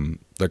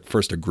they're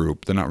first a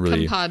group. They're not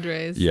really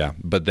compadres. Yeah,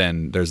 but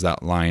then there's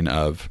that line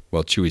of,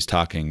 well, Chewie's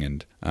talking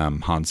and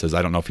Han says,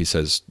 I don't know if he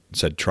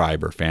said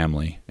tribe or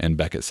family, and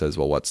Beckett says,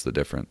 well, what's the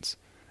difference?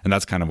 And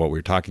that's kind of what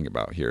we're talking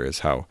about here, is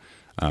how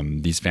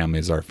these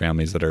families are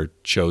families that are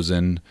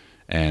chosen,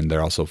 and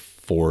they're also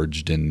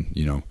forged in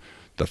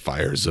the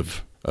fires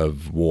of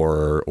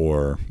war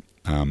or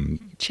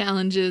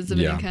challenges of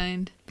any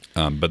kind.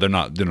 But they're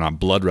not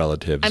blood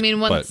relatives. I mean,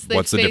 what's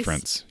the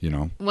difference?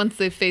 Once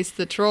they face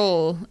the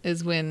troll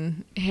is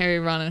when Harry,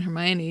 Ron, and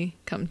Hermione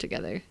come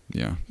together.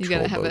 Yeah, you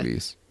gotta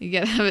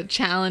have a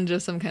challenge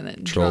of some kind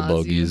that troll draws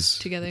bogeys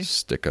you together.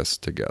 Stick us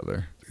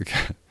together.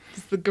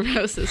 It's the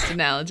grossest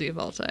analogy of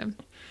all time.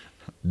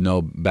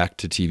 No, back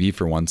to TV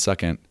for 1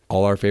 second.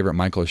 All our favorite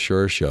Michael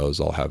Schur shows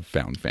all have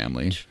found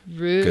family.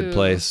 True. Good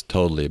Place,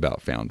 totally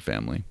about found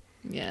family.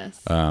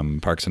 Yes.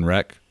 Parks and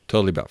Rec,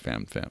 totally about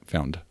found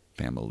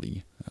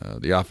family.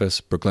 The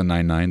Office, Brooklyn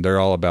Nine-Nine, they're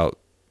all about,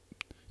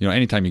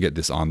 anytime you get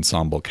this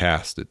ensemble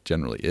cast, it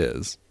generally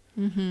is.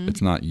 Mm-hmm.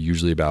 It's not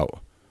usually about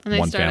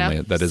one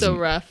family that isn't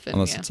rough,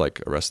 unless it's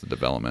like Arrested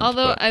Development.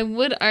 Although I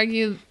would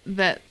argue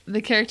that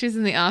the characters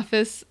in The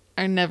Office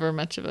are never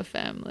much of a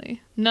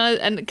family.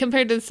 And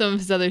compared to some of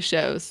his other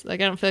shows,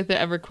 like I don't feel like they're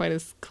ever quite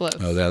as close.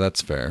 Oh, yeah,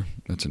 that's fair.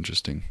 That's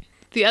interesting.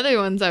 The other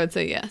ones, I would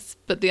say yes,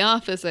 but The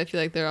Office, I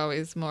feel like they're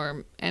always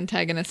more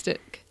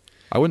antagonistic.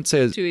 I wouldn't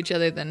say to each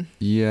other than.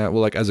 Yeah,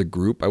 well, like as a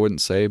group, I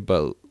wouldn't say,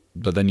 but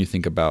then you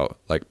think about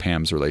like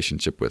Pam's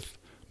relationship with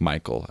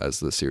Michael as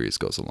the series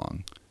goes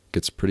along, it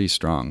gets pretty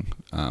strong.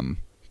 And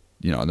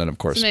then of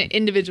course, it's an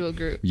individual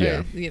group,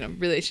 yeah,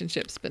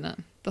 relationships, but not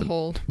the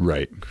whole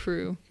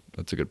crew.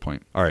 That's a good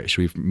point. All right,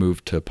 should we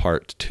move to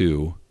part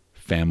 2,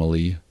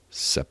 family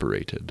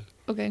separated?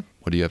 Okay.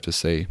 What do you have to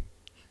say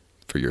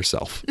for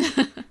yourself?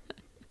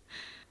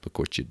 Look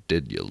what you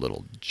did, you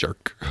little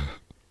jerk.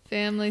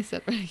 Family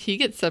separated. He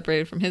gets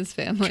separated from his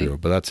family. True,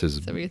 but that's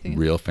his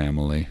real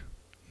family,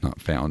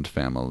 not found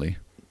family.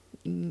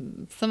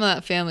 Some of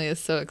that family is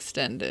so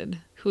extended.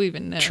 Who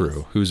even knows?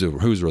 True.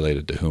 Who's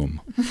related to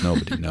whom?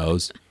 Nobody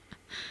knows.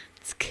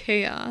 It's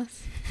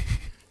chaos.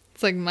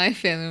 It's like my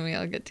family when we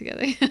all get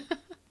together.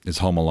 Is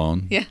Home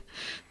Alone? Yeah.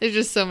 There's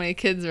just so many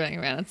kids running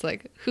around. It's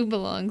like, who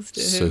belongs to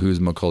who? So who's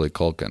Macaulay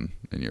Culkin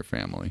in your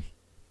family?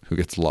 Who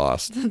gets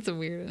lost? That's a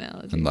weird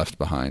analogy. And left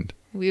behind?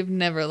 We've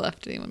never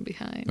left anyone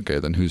behind. Okay,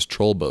 then who's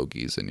troll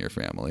bogeys in your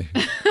family?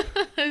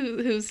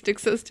 Who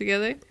sticks us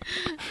together?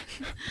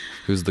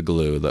 Who's the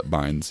glue that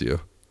binds you?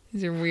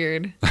 These are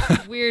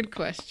weird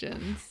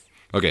questions.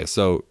 Okay,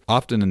 so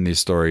often in these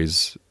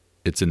stories,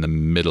 it's in the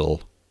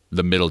middle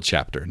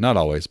chapter. Not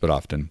always, but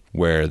often,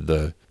 where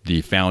the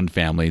found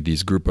family,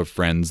 these group of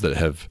friends that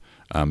have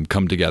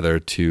come together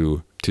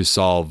to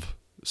solve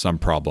some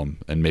problem,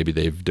 and maybe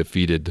they've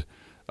defeated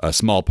a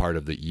small part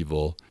of the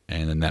evil,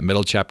 and in that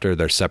middle chapter,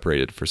 they're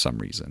separated for some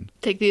reason.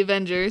 Take the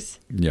Avengers.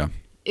 Yeah.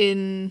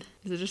 is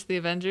it just the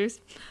Avengers?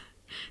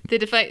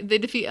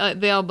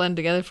 They all blend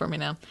together for me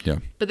now. Yeah.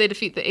 But they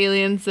defeat the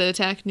aliens that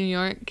attack New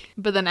York.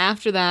 But then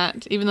after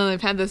that, even though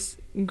they've had this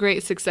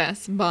great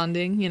success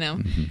bonding,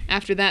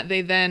 after that they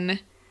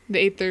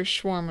ate their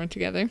shawarma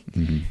together.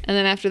 Mm-hmm. And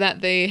then after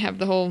that they have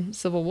the whole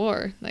Civil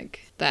War,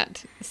 like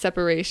that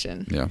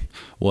separation. Yeah.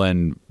 Well,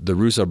 and the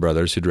Russo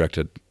brothers who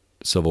directed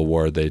Civil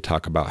War, they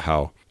talk about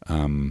how,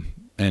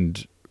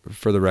 and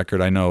for the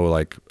record, I know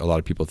like a lot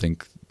of people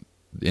think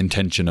the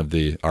intention of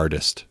the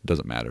artist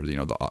doesn't matter.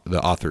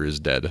 The author is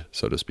dead,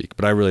 so to speak.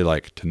 But I really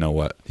like to know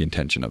what the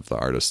intention of the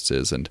artists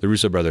is. And the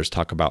Russo brothers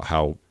talk about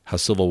how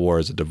Civil War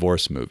is a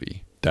divorce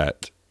movie.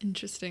 That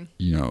interesting.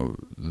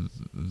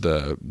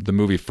 The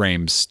movie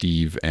frames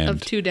Steve and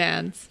of two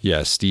dads.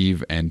 Yeah,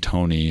 Steve and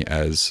Tony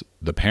as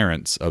the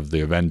parents of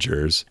the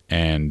Avengers,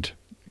 and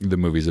the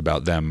movie's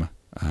about them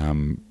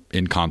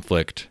in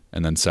conflict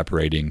and then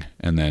separating,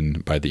 and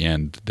then by the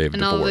end they've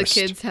divorced. And all the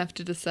kids have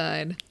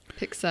to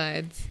pick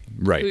sides.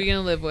 Right. Who are you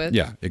going to live with?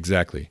 Yeah,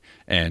 exactly.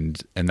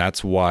 And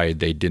that's why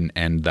they didn't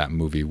end that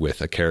movie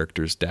with a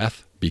character's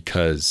death,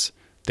 because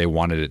they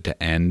wanted it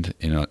to end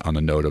on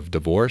a note of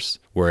divorce,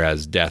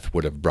 whereas death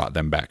would have brought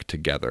them back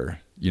together.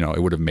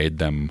 It would have made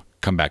them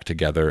come back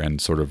together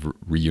and sort of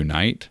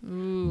reunite.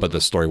 Ooh. But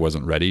the story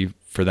wasn't ready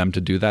for them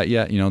to do that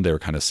yet. They were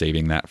kind of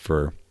saving that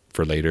for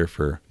later,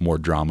 for more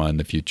drama in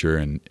the future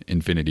and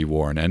Infinity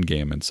War and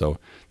Endgame. And so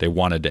they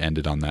wanted to end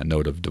it on that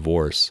note of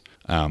divorce,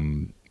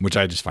 which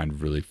I just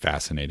find really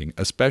fascinating,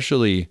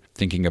 especially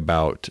thinking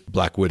about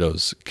Black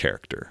Widow's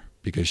character,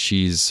 because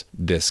she's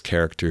this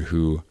character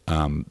who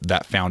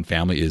that found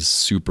family is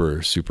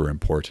super, super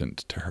important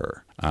to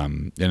her.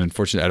 And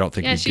unfortunately, I don't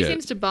think she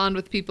seems to bond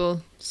with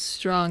people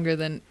stronger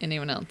than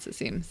anyone else, it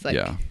seems.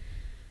 Yeah.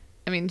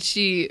 I mean,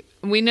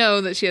 we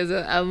know that she has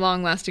a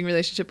long-lasting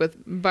relationship with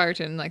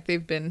Barton. Like,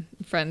 they've been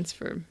friends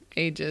for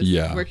ages.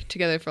 Yeah. Worked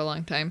together for a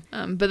long time.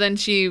 But then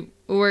she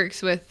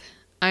works with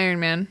Iron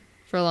Man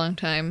for a long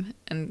time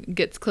and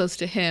gets close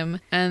to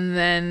him. And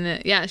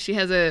then, she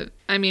has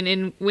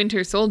in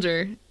Winter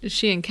Soldier,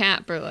 she and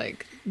Cap are,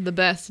 like, the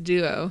best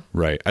duo.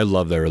 Right. I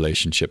love their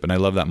relationship. And I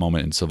love that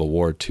moment in Civil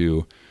War,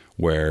 too,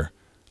 where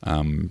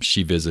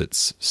she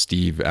visits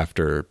Steve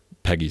after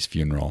Peggy's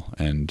funeral,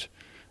 and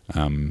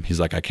he's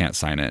like, I can't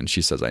sign it. And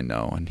she says, I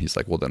know. And he's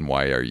like, well, then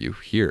why are you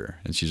here?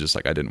 And she's just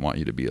like, I didn't want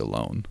you to be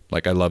alone.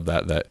 Like, I love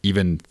that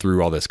even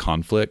through all this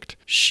conflict,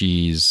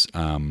 she's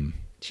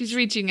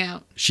reaching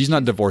out. She's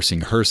not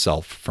divorcing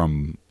herself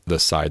from the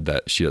side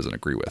that she doesn't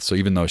agree with. So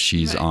even though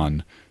she's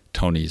on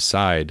Tony's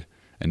side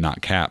and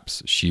not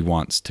Cap's, she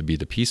wants to be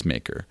the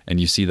peacemaker. And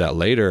you see that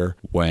later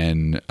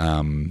when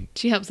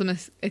she helps them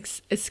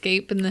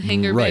escape in the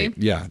hangar bay. Right.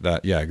 Yeah.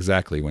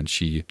 Exactly. When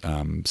she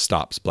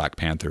stops Black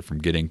Panther from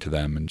getting to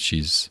them, and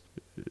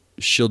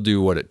she'll do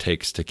what it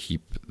takes to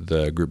keep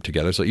the group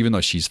together. So even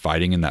though she's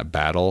fighting in that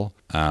battle,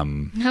 I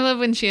love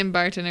when she and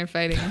Barton are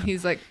fighting.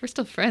 He's like, we're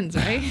still friends,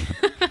 right?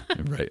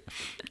 Right.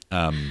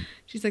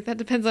 She's like, that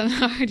depends on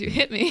how hard you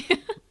hit me.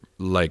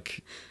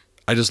 Like,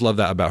 I just love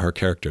that about her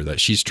character, that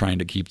she's trying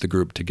to keep the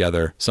group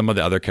together. Some of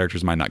the other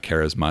characters might not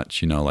care as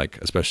much, like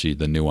especially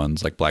the new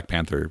ones, like Black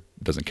Panther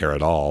doesn't care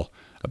at all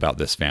about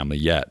this family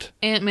yet.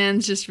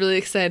 Ant-Man's just really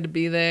excited to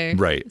be there.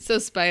 Right. So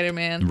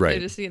Spider-Man. Right.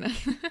 They're just,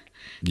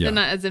 they're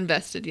not as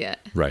invested yet.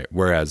 Right.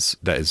 Whereas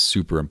that is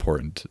super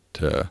important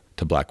to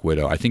Black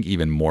Widow. I think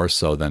even more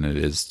so than it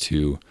is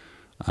to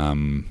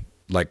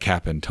like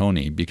Cap and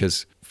Tony,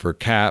 because for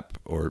Cap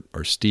or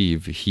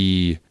Steve,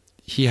 he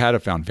had a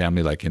found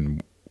family like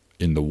in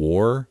the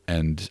war,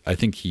 and I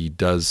think he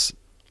does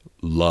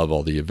love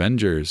all the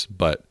Avengers,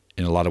 but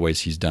in a lot of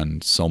ways he's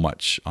done so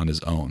much on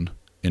his own,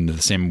 in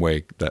the same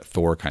way that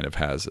Thor kind of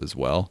has as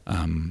well.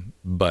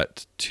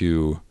 But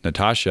to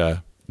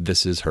Natasha,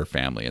 this is her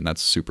family, and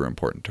that's super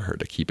important to her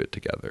to keep it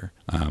together.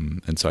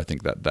 And so I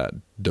think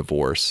that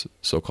divorce,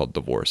 so-called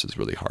divorce, is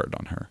really hard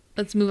on her.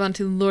 Let's move on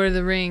to Lord of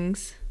the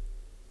Rings.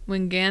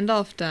 When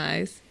Gandalf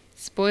dies,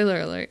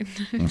 spoiler alert,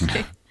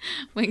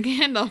 when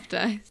Gandalf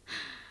dies,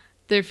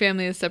 their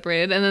family is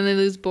separated, and then they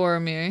lose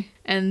Boromir.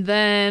 And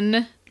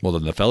then... Well,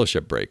 then the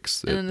Fellowship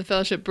breaks. And then the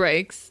Fellowship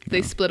breaks.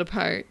 They split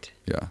apart.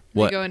 Yeah.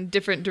 They go in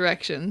different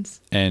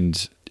directions.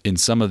 And in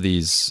some of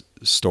these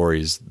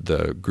stories,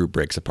 the group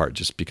breaks apart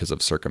just because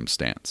of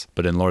circumstance.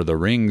 But in Lord of the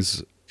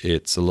Rings,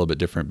 it's a little bit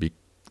different,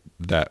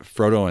 that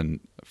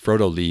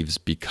Frodo leaves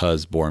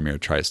because Boromir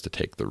tries to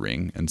take the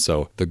ring. And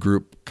so the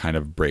group kind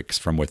of breaks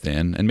from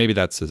within. And maybe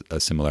that's a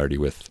similarity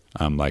with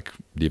like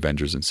the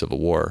Avengers in Civil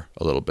War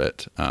a little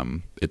bit.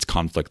 It's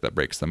conflict that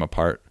breaks them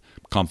apart.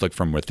 Conflict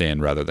from within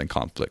rather than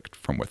conflict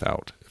from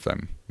without, if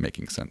I'm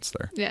making sense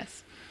there.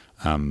 Yes.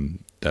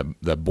 That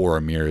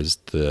Boromir is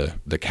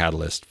the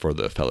catalyst for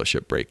the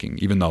Fellowship breaking.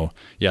 Even though,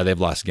 they've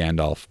lost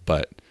Gandalf,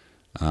 but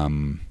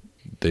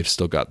they've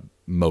still got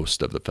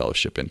most of the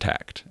Fellowship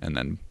intact. And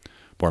then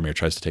Boromir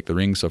tries to take the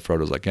ring, so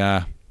Frodo's like,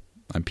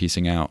 I'm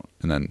peacing out.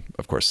 And then,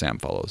 of course, Sam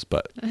follows.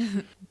 But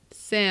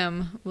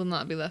Sam will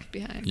not be left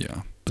behind.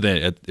 Yeah. But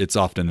then it's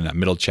often in that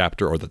middle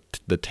chapter or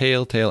the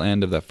tail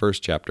end of that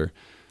first chapter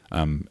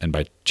And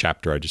by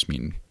chapter, I just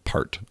mean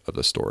part of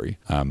the story.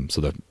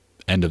 So the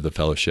end of the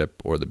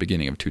Fellowship or the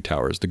beginning of Two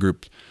Towers, the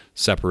group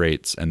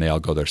separates and they all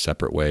go their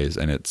separate ways.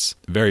 And it's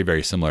very,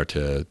 very similar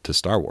to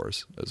Star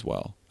Wars as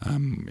well.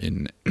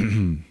 In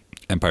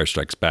Empire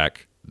Strikes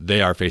Back,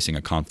 they are facing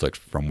a conflict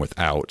from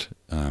without,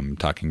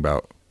 talking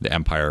about the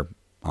Empire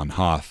on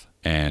Hoth,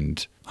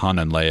 and Han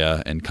and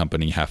Leia and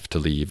company have to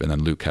leave, and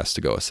then Luke has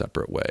to go a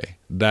separate way.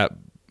 That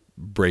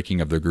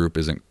breaking of the group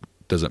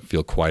doesn't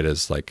feel quite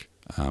as like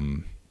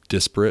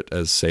disparate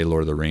as, say,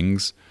 Lord of the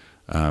Rings,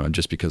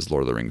 just because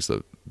Lord of the Rings,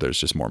 there's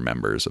just more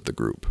members of the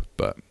group.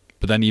 But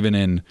then even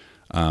in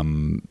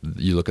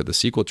you look at the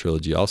sequel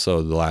trilogy,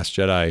 also The Last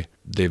Jedi,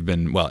 they've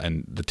been, well,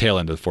 and the tail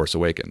end of The Force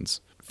Awakens,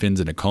 Finn's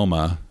in a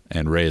coma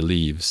and Rey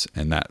leaves,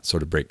 and that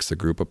sort of breaks the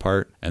group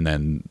apart. And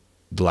then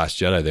The Last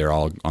Jedi, they're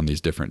all on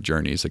these different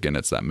journeys. Again,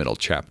 it's that middle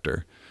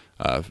chapter.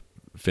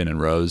 Finn and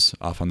Rose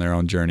off on their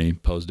own journey,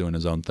 Poe's doing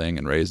his own thing,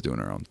 and Rey's doing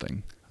her own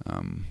thing,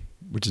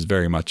 which is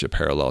very much a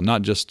parallel,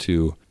 not just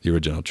to the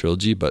original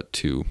trilogy, but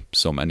to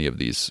so many of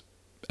these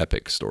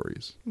epic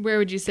stories. Where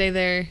would you say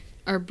there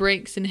are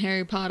breaks in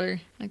Harry Potter?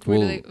 Like,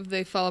 where do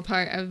they fall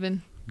apart?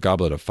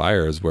 Goblet of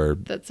Fire is where...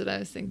 That's what I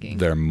was thinking.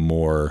 They're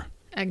more...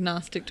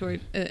 agnostic toward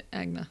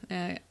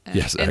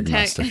yes,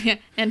 agnostic.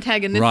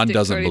 Antagonistic. Ron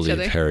doesn't believe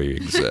Harry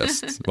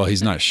exists. Well,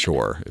 he's not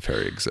sure if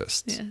Harry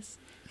exists. Yes.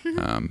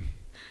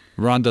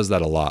 Ron does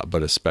that a lot,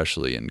 but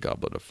especially in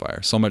Goblet of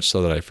Fire. So much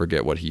so that I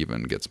forget what he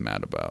even gets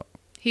mad about.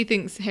 He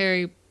thinks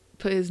Harry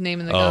put his name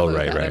in the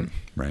goblet. Oh,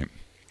 right.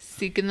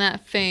 Seeking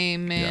that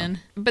fame, man. Yeah.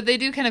 But they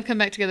do kind of come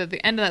back together at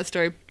the end of that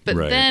story. But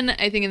right. Then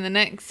I think in the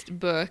next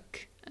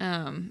book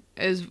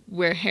is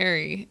where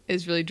Harry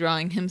is really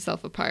drawing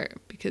himself apart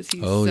because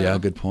he's yeah,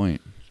 good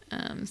point.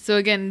 So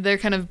again, they're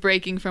kind of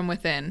breaking from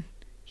within.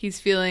 He's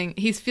feeling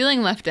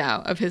left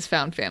out of his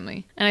found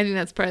family. And I think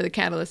that's part of the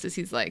catalyst is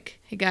he's like,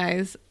 hey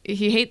guys,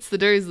 he hates the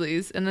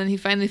Dursleys, and then he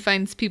finally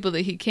finds people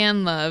that he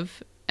can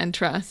love and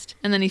trust,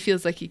 and then he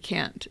feels like he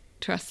can't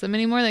trust them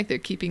anymore, like they're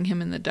keeping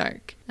him in the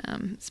dark,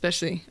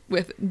 especially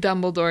with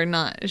Dumbledore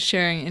not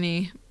sharing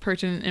any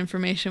pertinent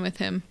information with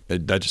him.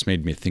 That just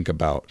made me think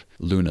about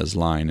Luna's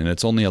line, and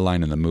it's only a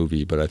line in the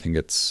movie, but I think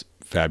it's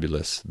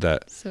fabulous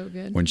that so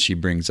good. When she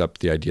brings up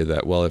the idea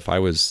that, well, if I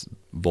was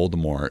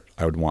Voldemort,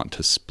 I would want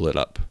to split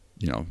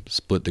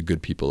the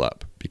good people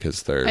up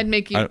because they're...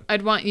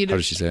 I'd want you to... How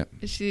does she say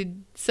it? She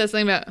says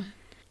something about,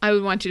 I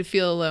would want you to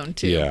feel alone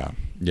too.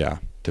 Yeah,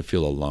 to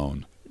feel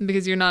alone.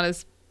 Because you're not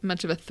as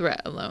much of a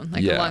threat alone,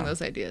 along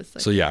those ideas.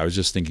 So I was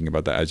just thinking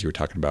about that as you were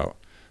talking about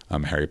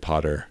Harry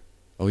Potter.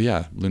 Oh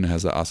yeah, Luna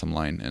has that awesome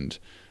line, and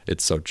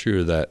it's so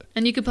true that...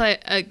 And you could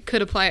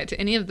apply it to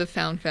any of the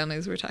found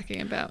families we're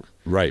talking about.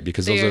 Right,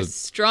 because those are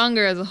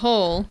stronger as a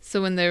whole,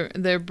 so when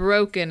they're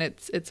broken,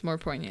 it's more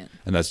poignant.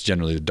 And that's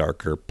generally the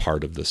darker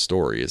part of the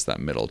story, is that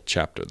middle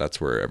chapter. That's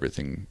where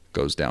everything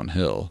goes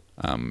downhill.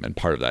 And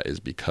part of that is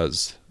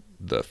because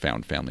the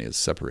found family is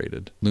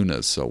separated. Luna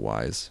is so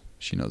wise.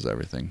 She knows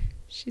everything.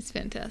 She's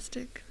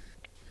fantastic.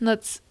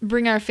 Let's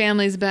bring our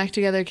families back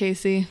together,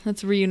 Casey.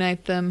 Let's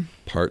reunite them.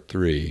 Part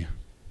 3,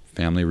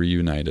 Family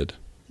Reunited.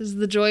 This is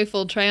the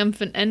joyful,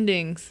 triumphant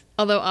endings.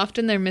 Although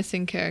often they're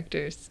missing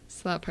characters,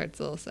 so that part's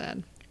a little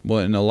sad.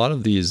 Well, in a lot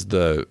of these,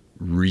 the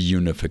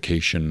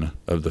reunification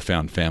of the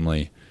found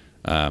family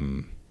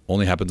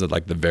only happens at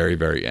the very,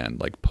 very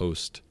end,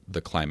 post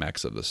the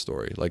climax of the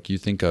story. You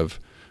think of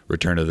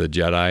Return of the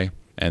Jedi,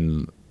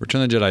 and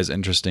Return of the Jedi is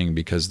interesting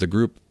because the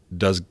group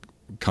does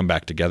come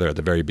back together at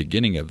the very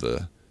beginning of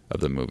the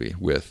movie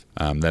with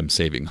them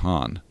saving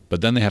Han, but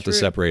then they have to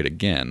separate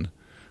again.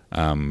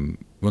 Well,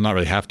 not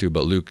really have to,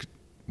 but Luke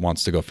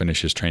wants to go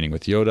finish his training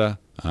with Yoda,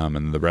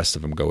 and the rest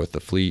of them go with the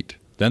fleet.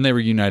 Then they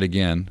reunite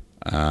again,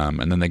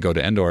 and then they go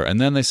to Endor,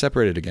 and then they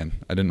separated again.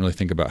 I didn't really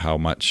think about how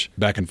much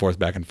back and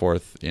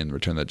forth in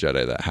Return of the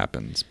Jedi that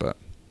happens, but...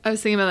 I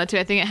was thinking about that too.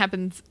 I think it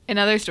happens in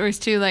other stories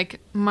too, like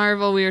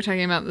Marvel. We were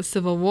talking about the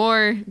Civil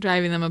War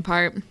driving them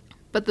apart.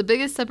 But the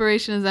biggest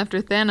separation is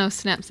after Thanos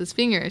snaps his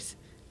fingers,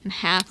 and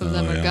half of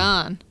them are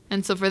gone.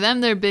 And so for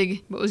them, they're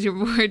big... What was your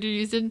word you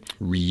used?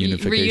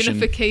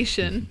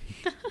 Reunification.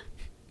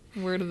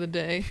 Word of the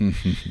day.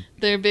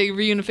 Their big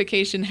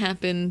reunification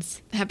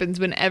happens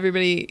when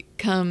everybody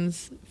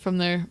comes from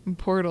their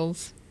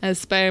portals. As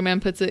Spider-Man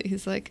puts it,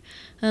 he's like...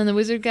 And the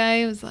wizard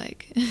guy was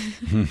like...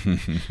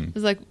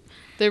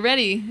 They're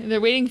ready.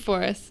 They're waiting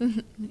for us.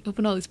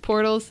 Open all these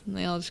portals, and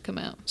they all just come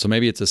out. So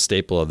maybe it's a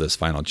staple of this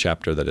final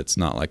chapter that it's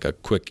not like a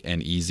quick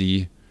and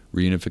easy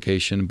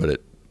reunification,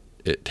 but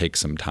it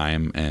takes some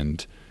time,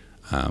 and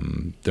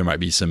there might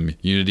be some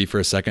unity for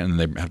a second, and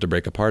they have to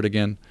break apart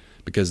again.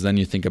 Because then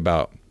you think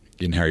about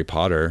in Harry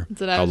Potter,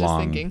 that's what I was just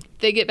thinking.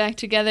 They get back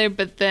together,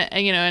 but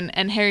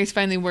and Harry's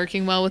finally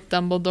working well with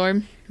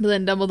Dumbledore, but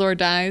then Dumbledore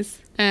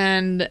dies,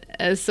 and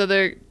so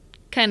they're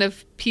kind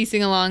of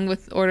piecing along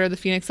with Order of the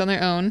Phoenix on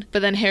their own.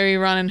 But then Harry,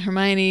 Ron, and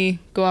Hermione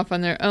go off on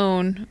their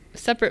own,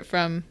 separate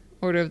from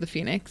Order of the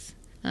Phoenix,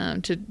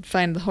 to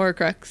find the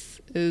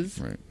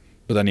Horcruxes. Right.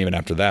 But then even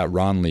after that,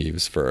 Ron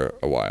leaves for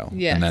a while.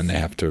 Yes. And then they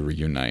have to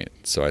reunite.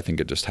 So I think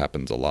it just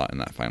happens a lot in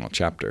that final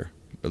chapter,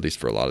 at least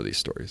for a lot of these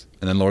stories.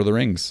 And then Lord of the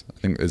Rings. I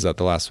think, is that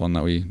the last one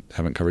that we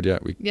haven't covered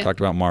yet? We talked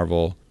about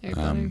Marvel,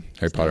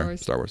 Harry Potter,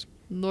 Star Wars.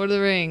 Lord of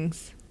the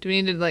Rings. Do we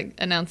need to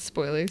announce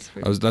spoilers?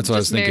 That's what I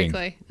was thinking.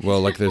 Clay?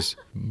 Well,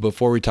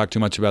 before we talk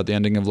too much about the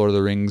ending of Lord of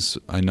the Rings,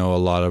 I know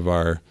a lot of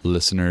our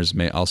listeners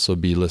may also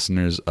be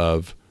listeners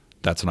of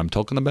That's What I'm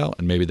Talking About,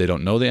 and maybe they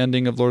don't know the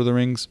ending of Lord of the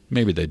Rings.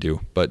 Maybe they do,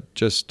 but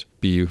just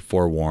be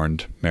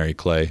forewarned, Mary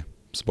Clay.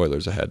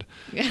 Spoilers ahead.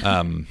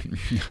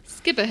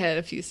 Skip ahead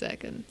a few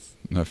seconds.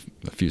 A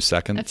few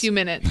seconds? A few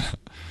minutes.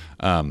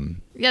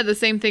 The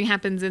same thing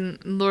happens in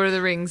Lord of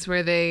the Rings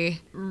where they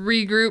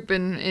regroup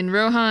in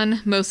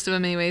Rohan. Most of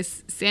them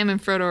anyways. Sam and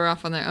Frodo are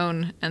off on their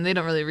own, and they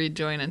don't really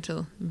rejoin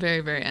until very,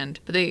 very end.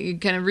 But they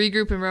kind of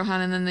regroup in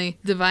Rohan, and then they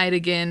divide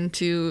again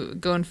to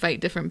go and fight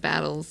different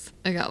battles.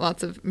 I got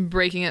lots of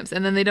breaking ups,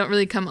 and then they don't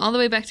really come all the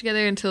way back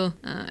together until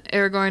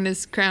Aragorn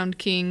is crowned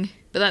king.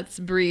 But that's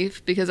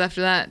brief, because after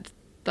that,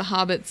 the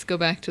hobbits go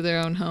back to their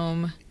own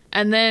home.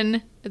 And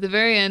then, at the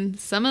very end,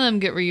 some of them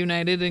get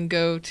reunited and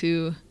go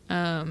to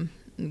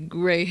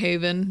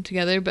Greyhaven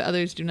together, but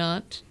others do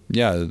not.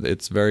 Yeah,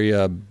 it's very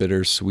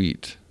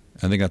bittersweet.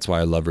 I think that's why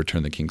I love Return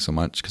of the King so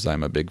much, because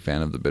I'm a big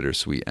fan of the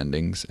bittersweet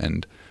endings.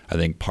 And I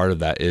think part of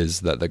that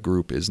is that the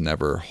group is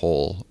never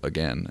whole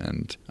again.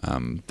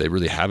 And they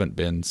really haven't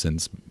been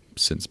since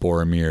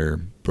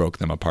Boromir broke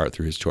them apart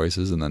through his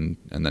choices, and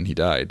then he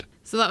died.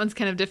 So that one's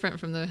kind of different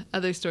from the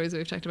other stories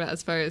we've talked about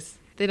as far as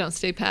they don't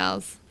stay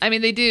pals. I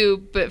mean, they do,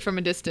 but from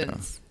a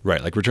distance. Yeah.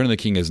 Right. Like Return of the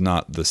King is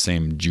not the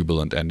same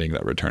jubilant ending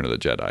that Return of the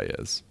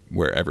Jedi is,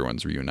 where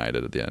everyone's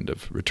reunited at the end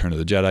of Return of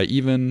the Jedi.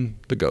 Even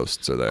the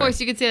ghosts are there. Of course,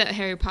 you could say that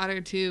Harry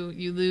Potter, too.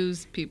 You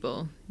lose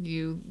people.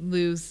 You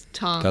lose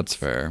Tonks. That's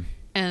fair.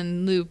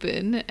 And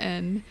Lupin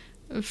and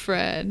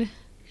Fred.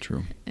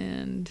 True.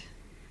 And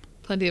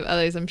plenty of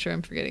others I'm sure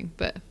I'm forgetting.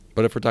 But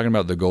if we're talking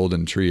about the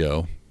Golden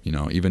Trio,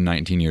 even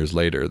 19 years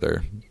later,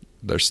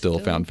 they're still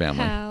found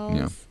family.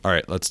 Yeah. All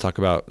right, let's talk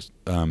about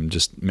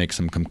just make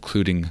some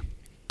concluding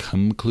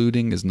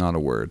is not a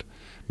word.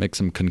 Make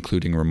some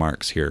concluding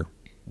remarks here.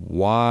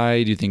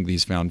 Why do you think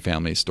these found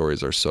family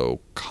stories are so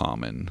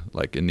common?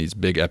 Like in these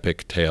big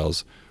epic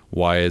tales,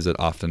 why is it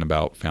often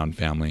about found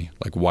family?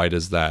 Like why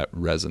does that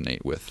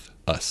resonate with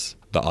us,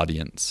 the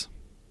audience?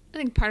 I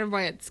think part of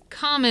why it's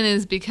common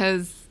is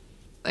because,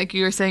 like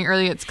you were saying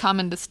earlier, it's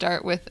common to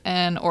start with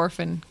an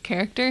orphan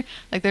character.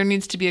 Like there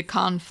needs to be a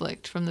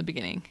conflict from the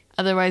beginning.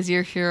 Otherwise,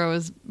 your hero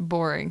is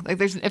boring.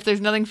 Like if there's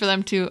nothing for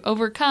them to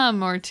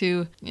overcome or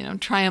to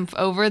triumph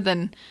over,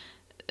 then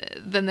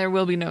there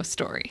will be no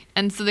story.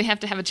 And so they have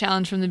to have a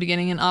challenge from the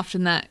beginning, and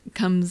often that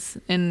comes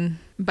in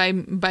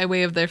by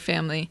way of their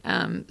family.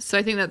 So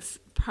I think that's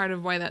part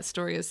of why that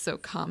story is so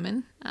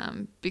common.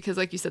 Because,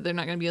 like you said, they're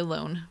not going to be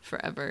alone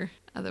forever.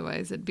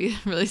 Otherwise, it'd be a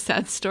really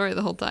sad story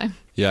the whole time.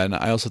 Yeah, and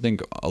I also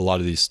think a lot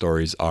of these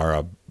stories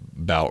are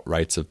about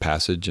rites of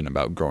passage and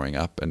about growing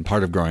up. And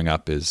part of growing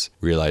up is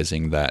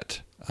realizing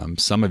that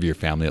some of your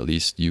family, at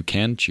least, you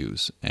can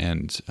choose.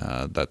 And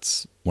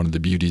that's one of the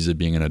beauties of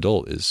being an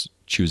adult, is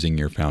choosing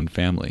your found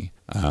family.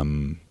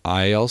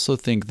 I also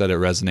think that it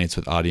resonates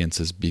with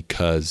audiences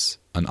because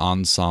an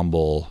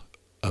ensemble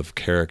of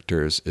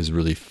characters is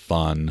really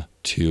fun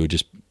to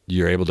just...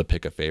 You're able to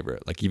pick a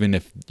favorite. Like even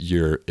if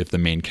the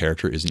main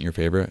character isn't your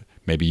favorite,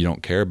 maybe you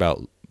don't care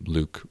about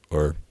Luke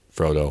or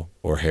Frodo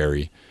or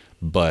Harry,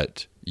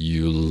 but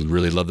you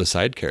really love the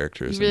side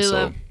characters. You really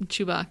love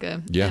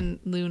Chewbacca and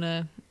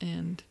Luna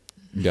and...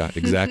 Yeah,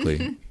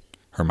 exactly.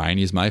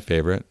 Hermione's my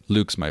favorite.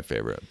 Luke's my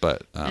favorite,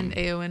 but... and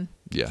Eowyn.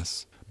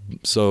 Yes.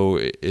 So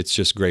it's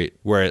just great.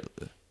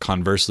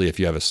 Conversely, if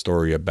you have a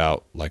story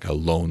about like a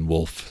lone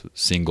wolf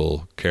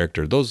single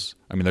character, there's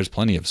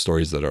plenty of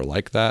stories that are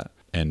like that.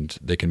 And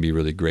they can be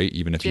really great,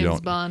 even if you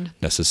don't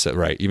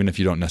even if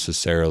you don't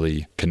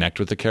necessarily connect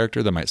with the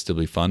character, that might still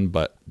be fun.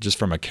 But just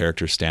from a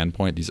character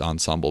standpoint, these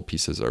ensemble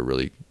pieces are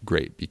really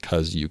great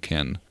because you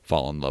can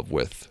fall in love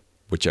with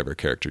whichever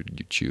character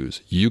you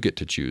choose. You get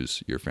to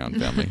choose your found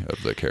family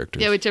of the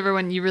characters. Yeah, whichever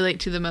one you relate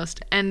to the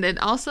most. And it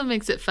also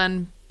makes it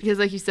fun because,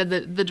 like you said,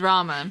 the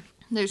drama.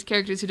 There's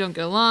characters who don't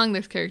get along.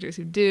 There's characters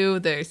who do.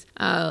 There's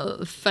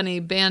funny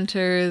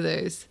banter.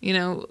 There's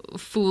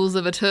fools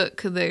of a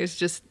took. There's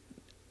just...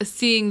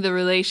 Seeing the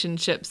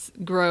relationships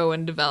grow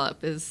and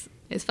develop is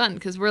fun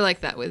because we're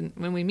like that when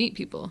we meet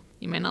people.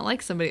 You might not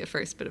like somebody at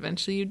first, but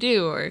eventually you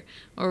do, or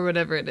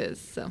whatever it is.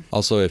 So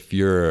also, if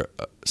you're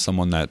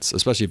someone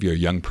especially if you're a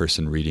young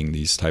person reading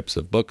these types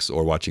of books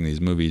or watching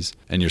these movies,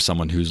 and you're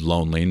someone who's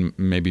lonely, and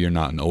maybe you're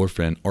not an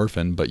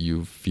orphan, but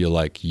you feel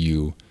like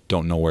you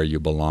don't know where you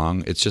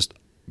belong, it's just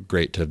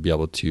great to be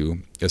able to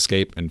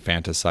escape and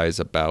fantasize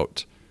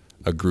about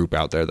a group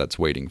out there that's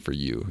waiting for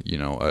you.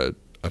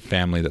 A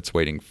family that's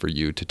waiting for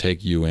you to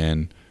take you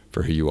in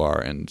for who you are,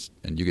 and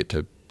you get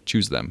to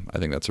choose them. I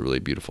think that's a really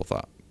beautiful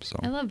thought. So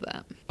I love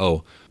that.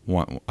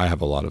 I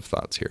have a lot of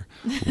thoughts here.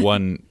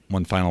 One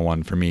final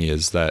one for me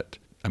is that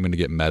I'm going to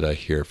get meta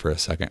here for a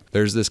second.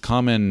 There's this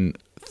common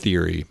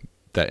theory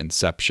that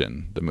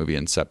Inception, the movie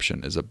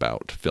Inception, is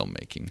about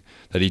filmmaking.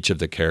 That each of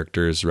the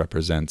characters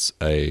represents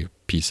a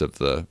piece of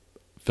the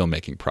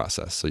filmmaking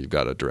process. So you've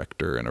got a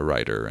director and a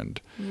writer,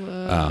 and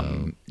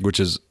which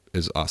is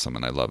awesome,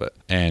 and I love it.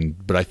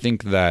 But I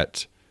think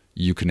that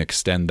you can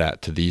extend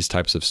that to these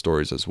types of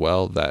stories as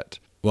well.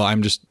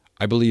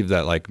 I believe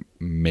that like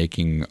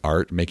making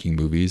art, making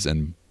movies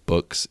and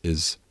books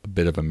is a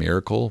bit of a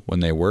miracle when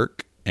they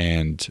work.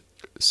 And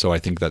so I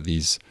think that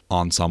this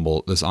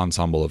ensemble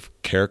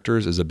of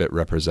characters is a bit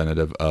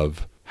representative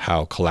of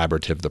how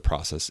collaborative the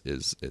process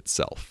is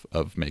itself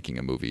of making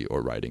a movie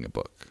or writing a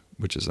book,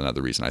 which is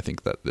another reason I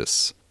think that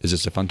this is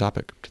just a fun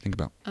topic to think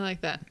about. I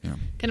like that. Yeah.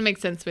 Kind of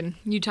makes sense when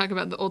you talk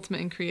about the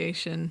ultimate in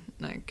creation,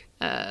 like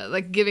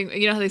giving,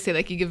 you know how they say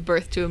like you give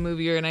birth to a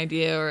movie or an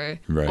idea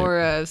or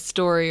a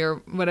story or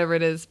whatever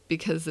it is,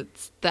 because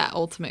it's that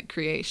ultimate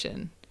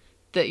creation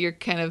that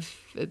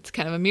it's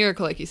kind of a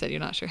miracle, like you said. You're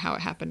not sure how it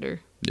happened or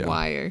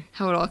why or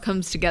how it all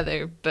comes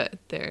together, but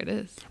there it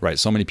is. Right.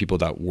 So many people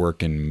that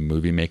work in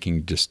movie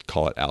making just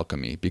call it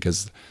alchemy,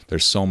 because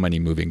there's so many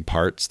moving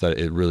parts that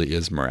it really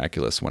is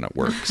miraculous when it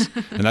works.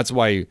 And that's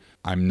why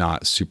I'm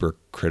not super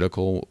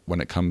critical when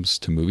it comes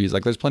to movies.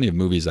 Like, there's plenty of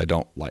movies I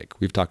don't like.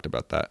 We've talked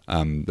about that.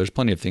 There's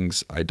plenty of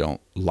things I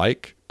don't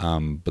like,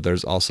 but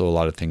there's also a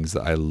lot of things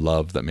that I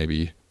love that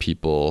maybe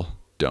people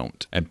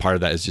don't. And part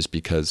of that is just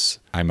because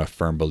I'm a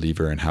firm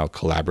believer in how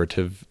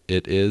collaborative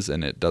it is,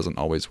 and it doesn't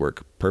always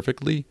work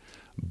perfectly,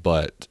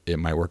 but it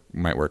might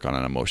work on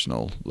an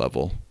emotional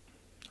level.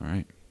 All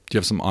right. Do you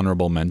have some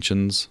honorable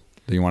mentions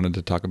that you wanted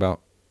to talk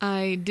about?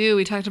 I do.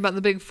 We talked about the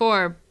big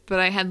four,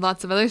 but I had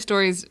lots of other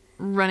stories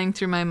running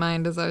through my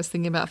mind as I was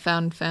thinking about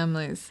found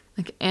families.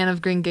 Like Anne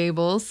of Green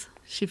Gables,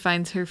 she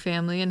finds her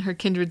family and her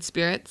kindred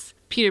spirits.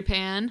 Peter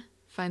Pan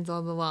finds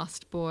all the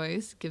lost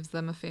boys, gives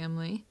them a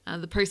family.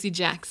 The Percy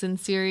Jackson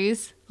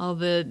series, all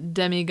the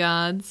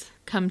demigods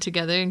come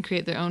together and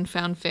create their own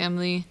found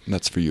family.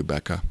 That's for you,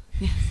 Becca.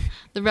 Yes.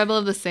 The Rebel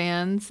of the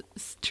Sands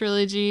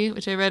trilogy,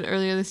 which I read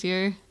earlier this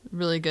year.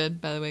 Really good,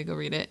 by the way, go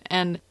read it.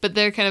 But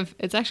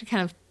it's actually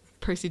kind of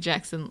Percy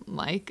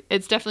Jackson-like.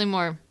 It's definitely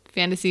more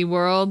fantasy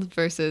world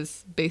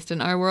versus based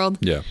in our world.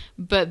 Yeah.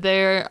 But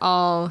they're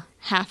all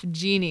half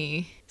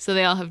genie, so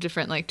they all have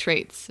different like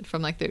traits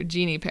from like their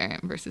genie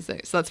parent versus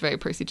theirs. So that's very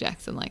Percy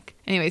Jackson-like.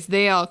 Anyways,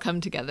 they all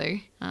come together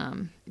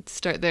to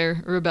start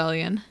their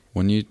rebellion.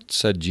 When you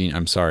said genie,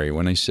 I'm sorry.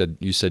 When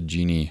you said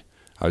genie,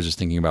 I was just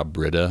thinking about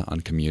Britta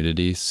on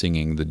Community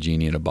singing the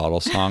Genie in a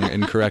Bottle song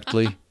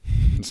incorrectly.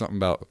 Something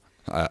about,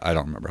 I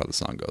don't remember how the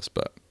song goes,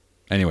 but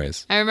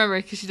anyways. I remember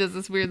because she does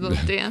this weird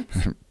little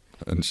dance.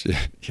 And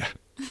yeah.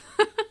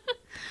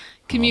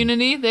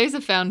 Community, there's a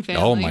found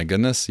family. Oh my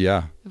goodness,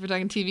 yeah. If we're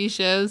talking TV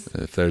shows.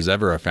 If there's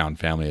ever a found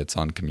family, it's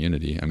on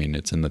Community. I mean,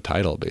 it's in the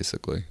title,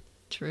 basically.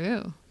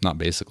 True. Not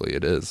basically,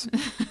 it is.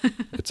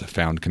 It's a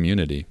found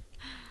community.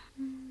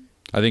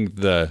 I think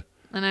And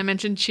I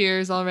mentioned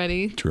Cheers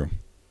already. True.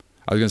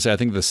 I was going to say, I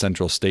think the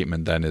central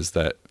statement then is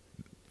that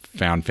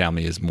found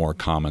family is more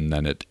common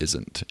than it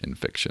isn't in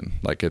fiction.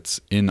 Like, it's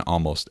in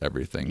almost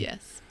everything.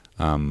 Yes.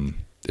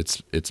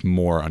 It's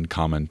more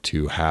uncommon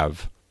to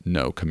have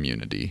no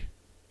community,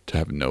 to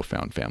have no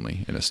found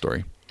family in a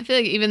story. I feel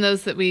like even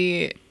those that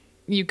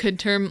you could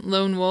term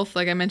lone wolf,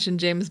 like I mentioned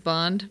James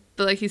Bond,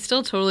 but like he's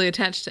still totally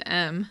attached to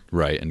M.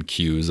 Right, and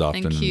Q is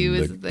often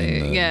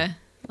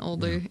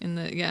older in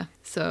the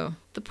So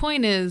the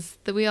point is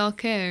that we all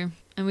care,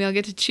 and we all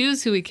get to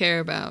choose who we care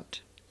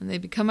about, and they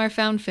become our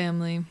found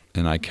family.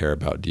 And I care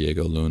about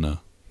Diego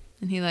Luna.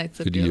 And he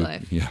lights up your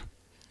life. Yeah,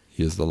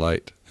 he is the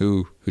light.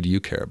 Who do you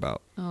care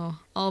about? Oh,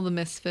 all the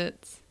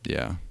misfits.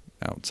 Yeah.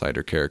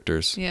 Outsider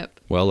characters.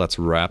 Yep. Well, let's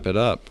wrap it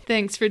up.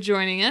 Thanks for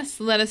joining us.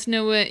 Let us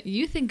know what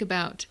you think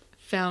about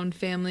found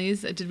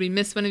families. Did we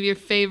miss one of your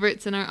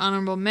favorites in our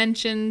honorable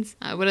mentions?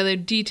 What other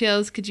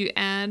details could you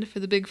add for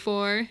the big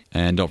four?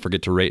 And don't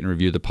forget to rate and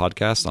review the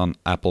podcast on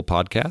Apple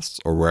Podcasts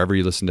or wherever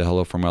you listen to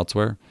Hello From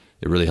Elsewhere.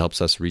 It really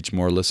helps us reach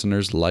more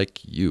listeners like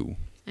you.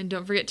 And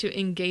don't forget to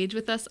engage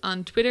with us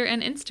on Twitter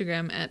and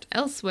Instagram at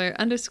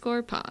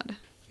elsewhere_pod.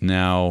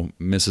 Now,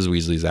 Mrs.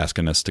 Weasley's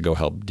asking us to go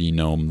help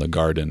de-gnome the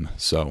garden,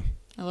 so...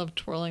 I love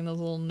twirling those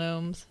little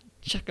gnomes,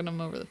 chucking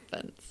them over the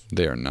fence.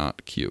 They are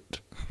not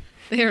cute.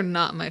 They are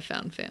not my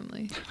found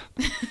family.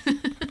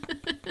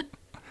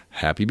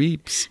 Happy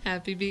beeps.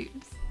 Happy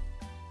beeps.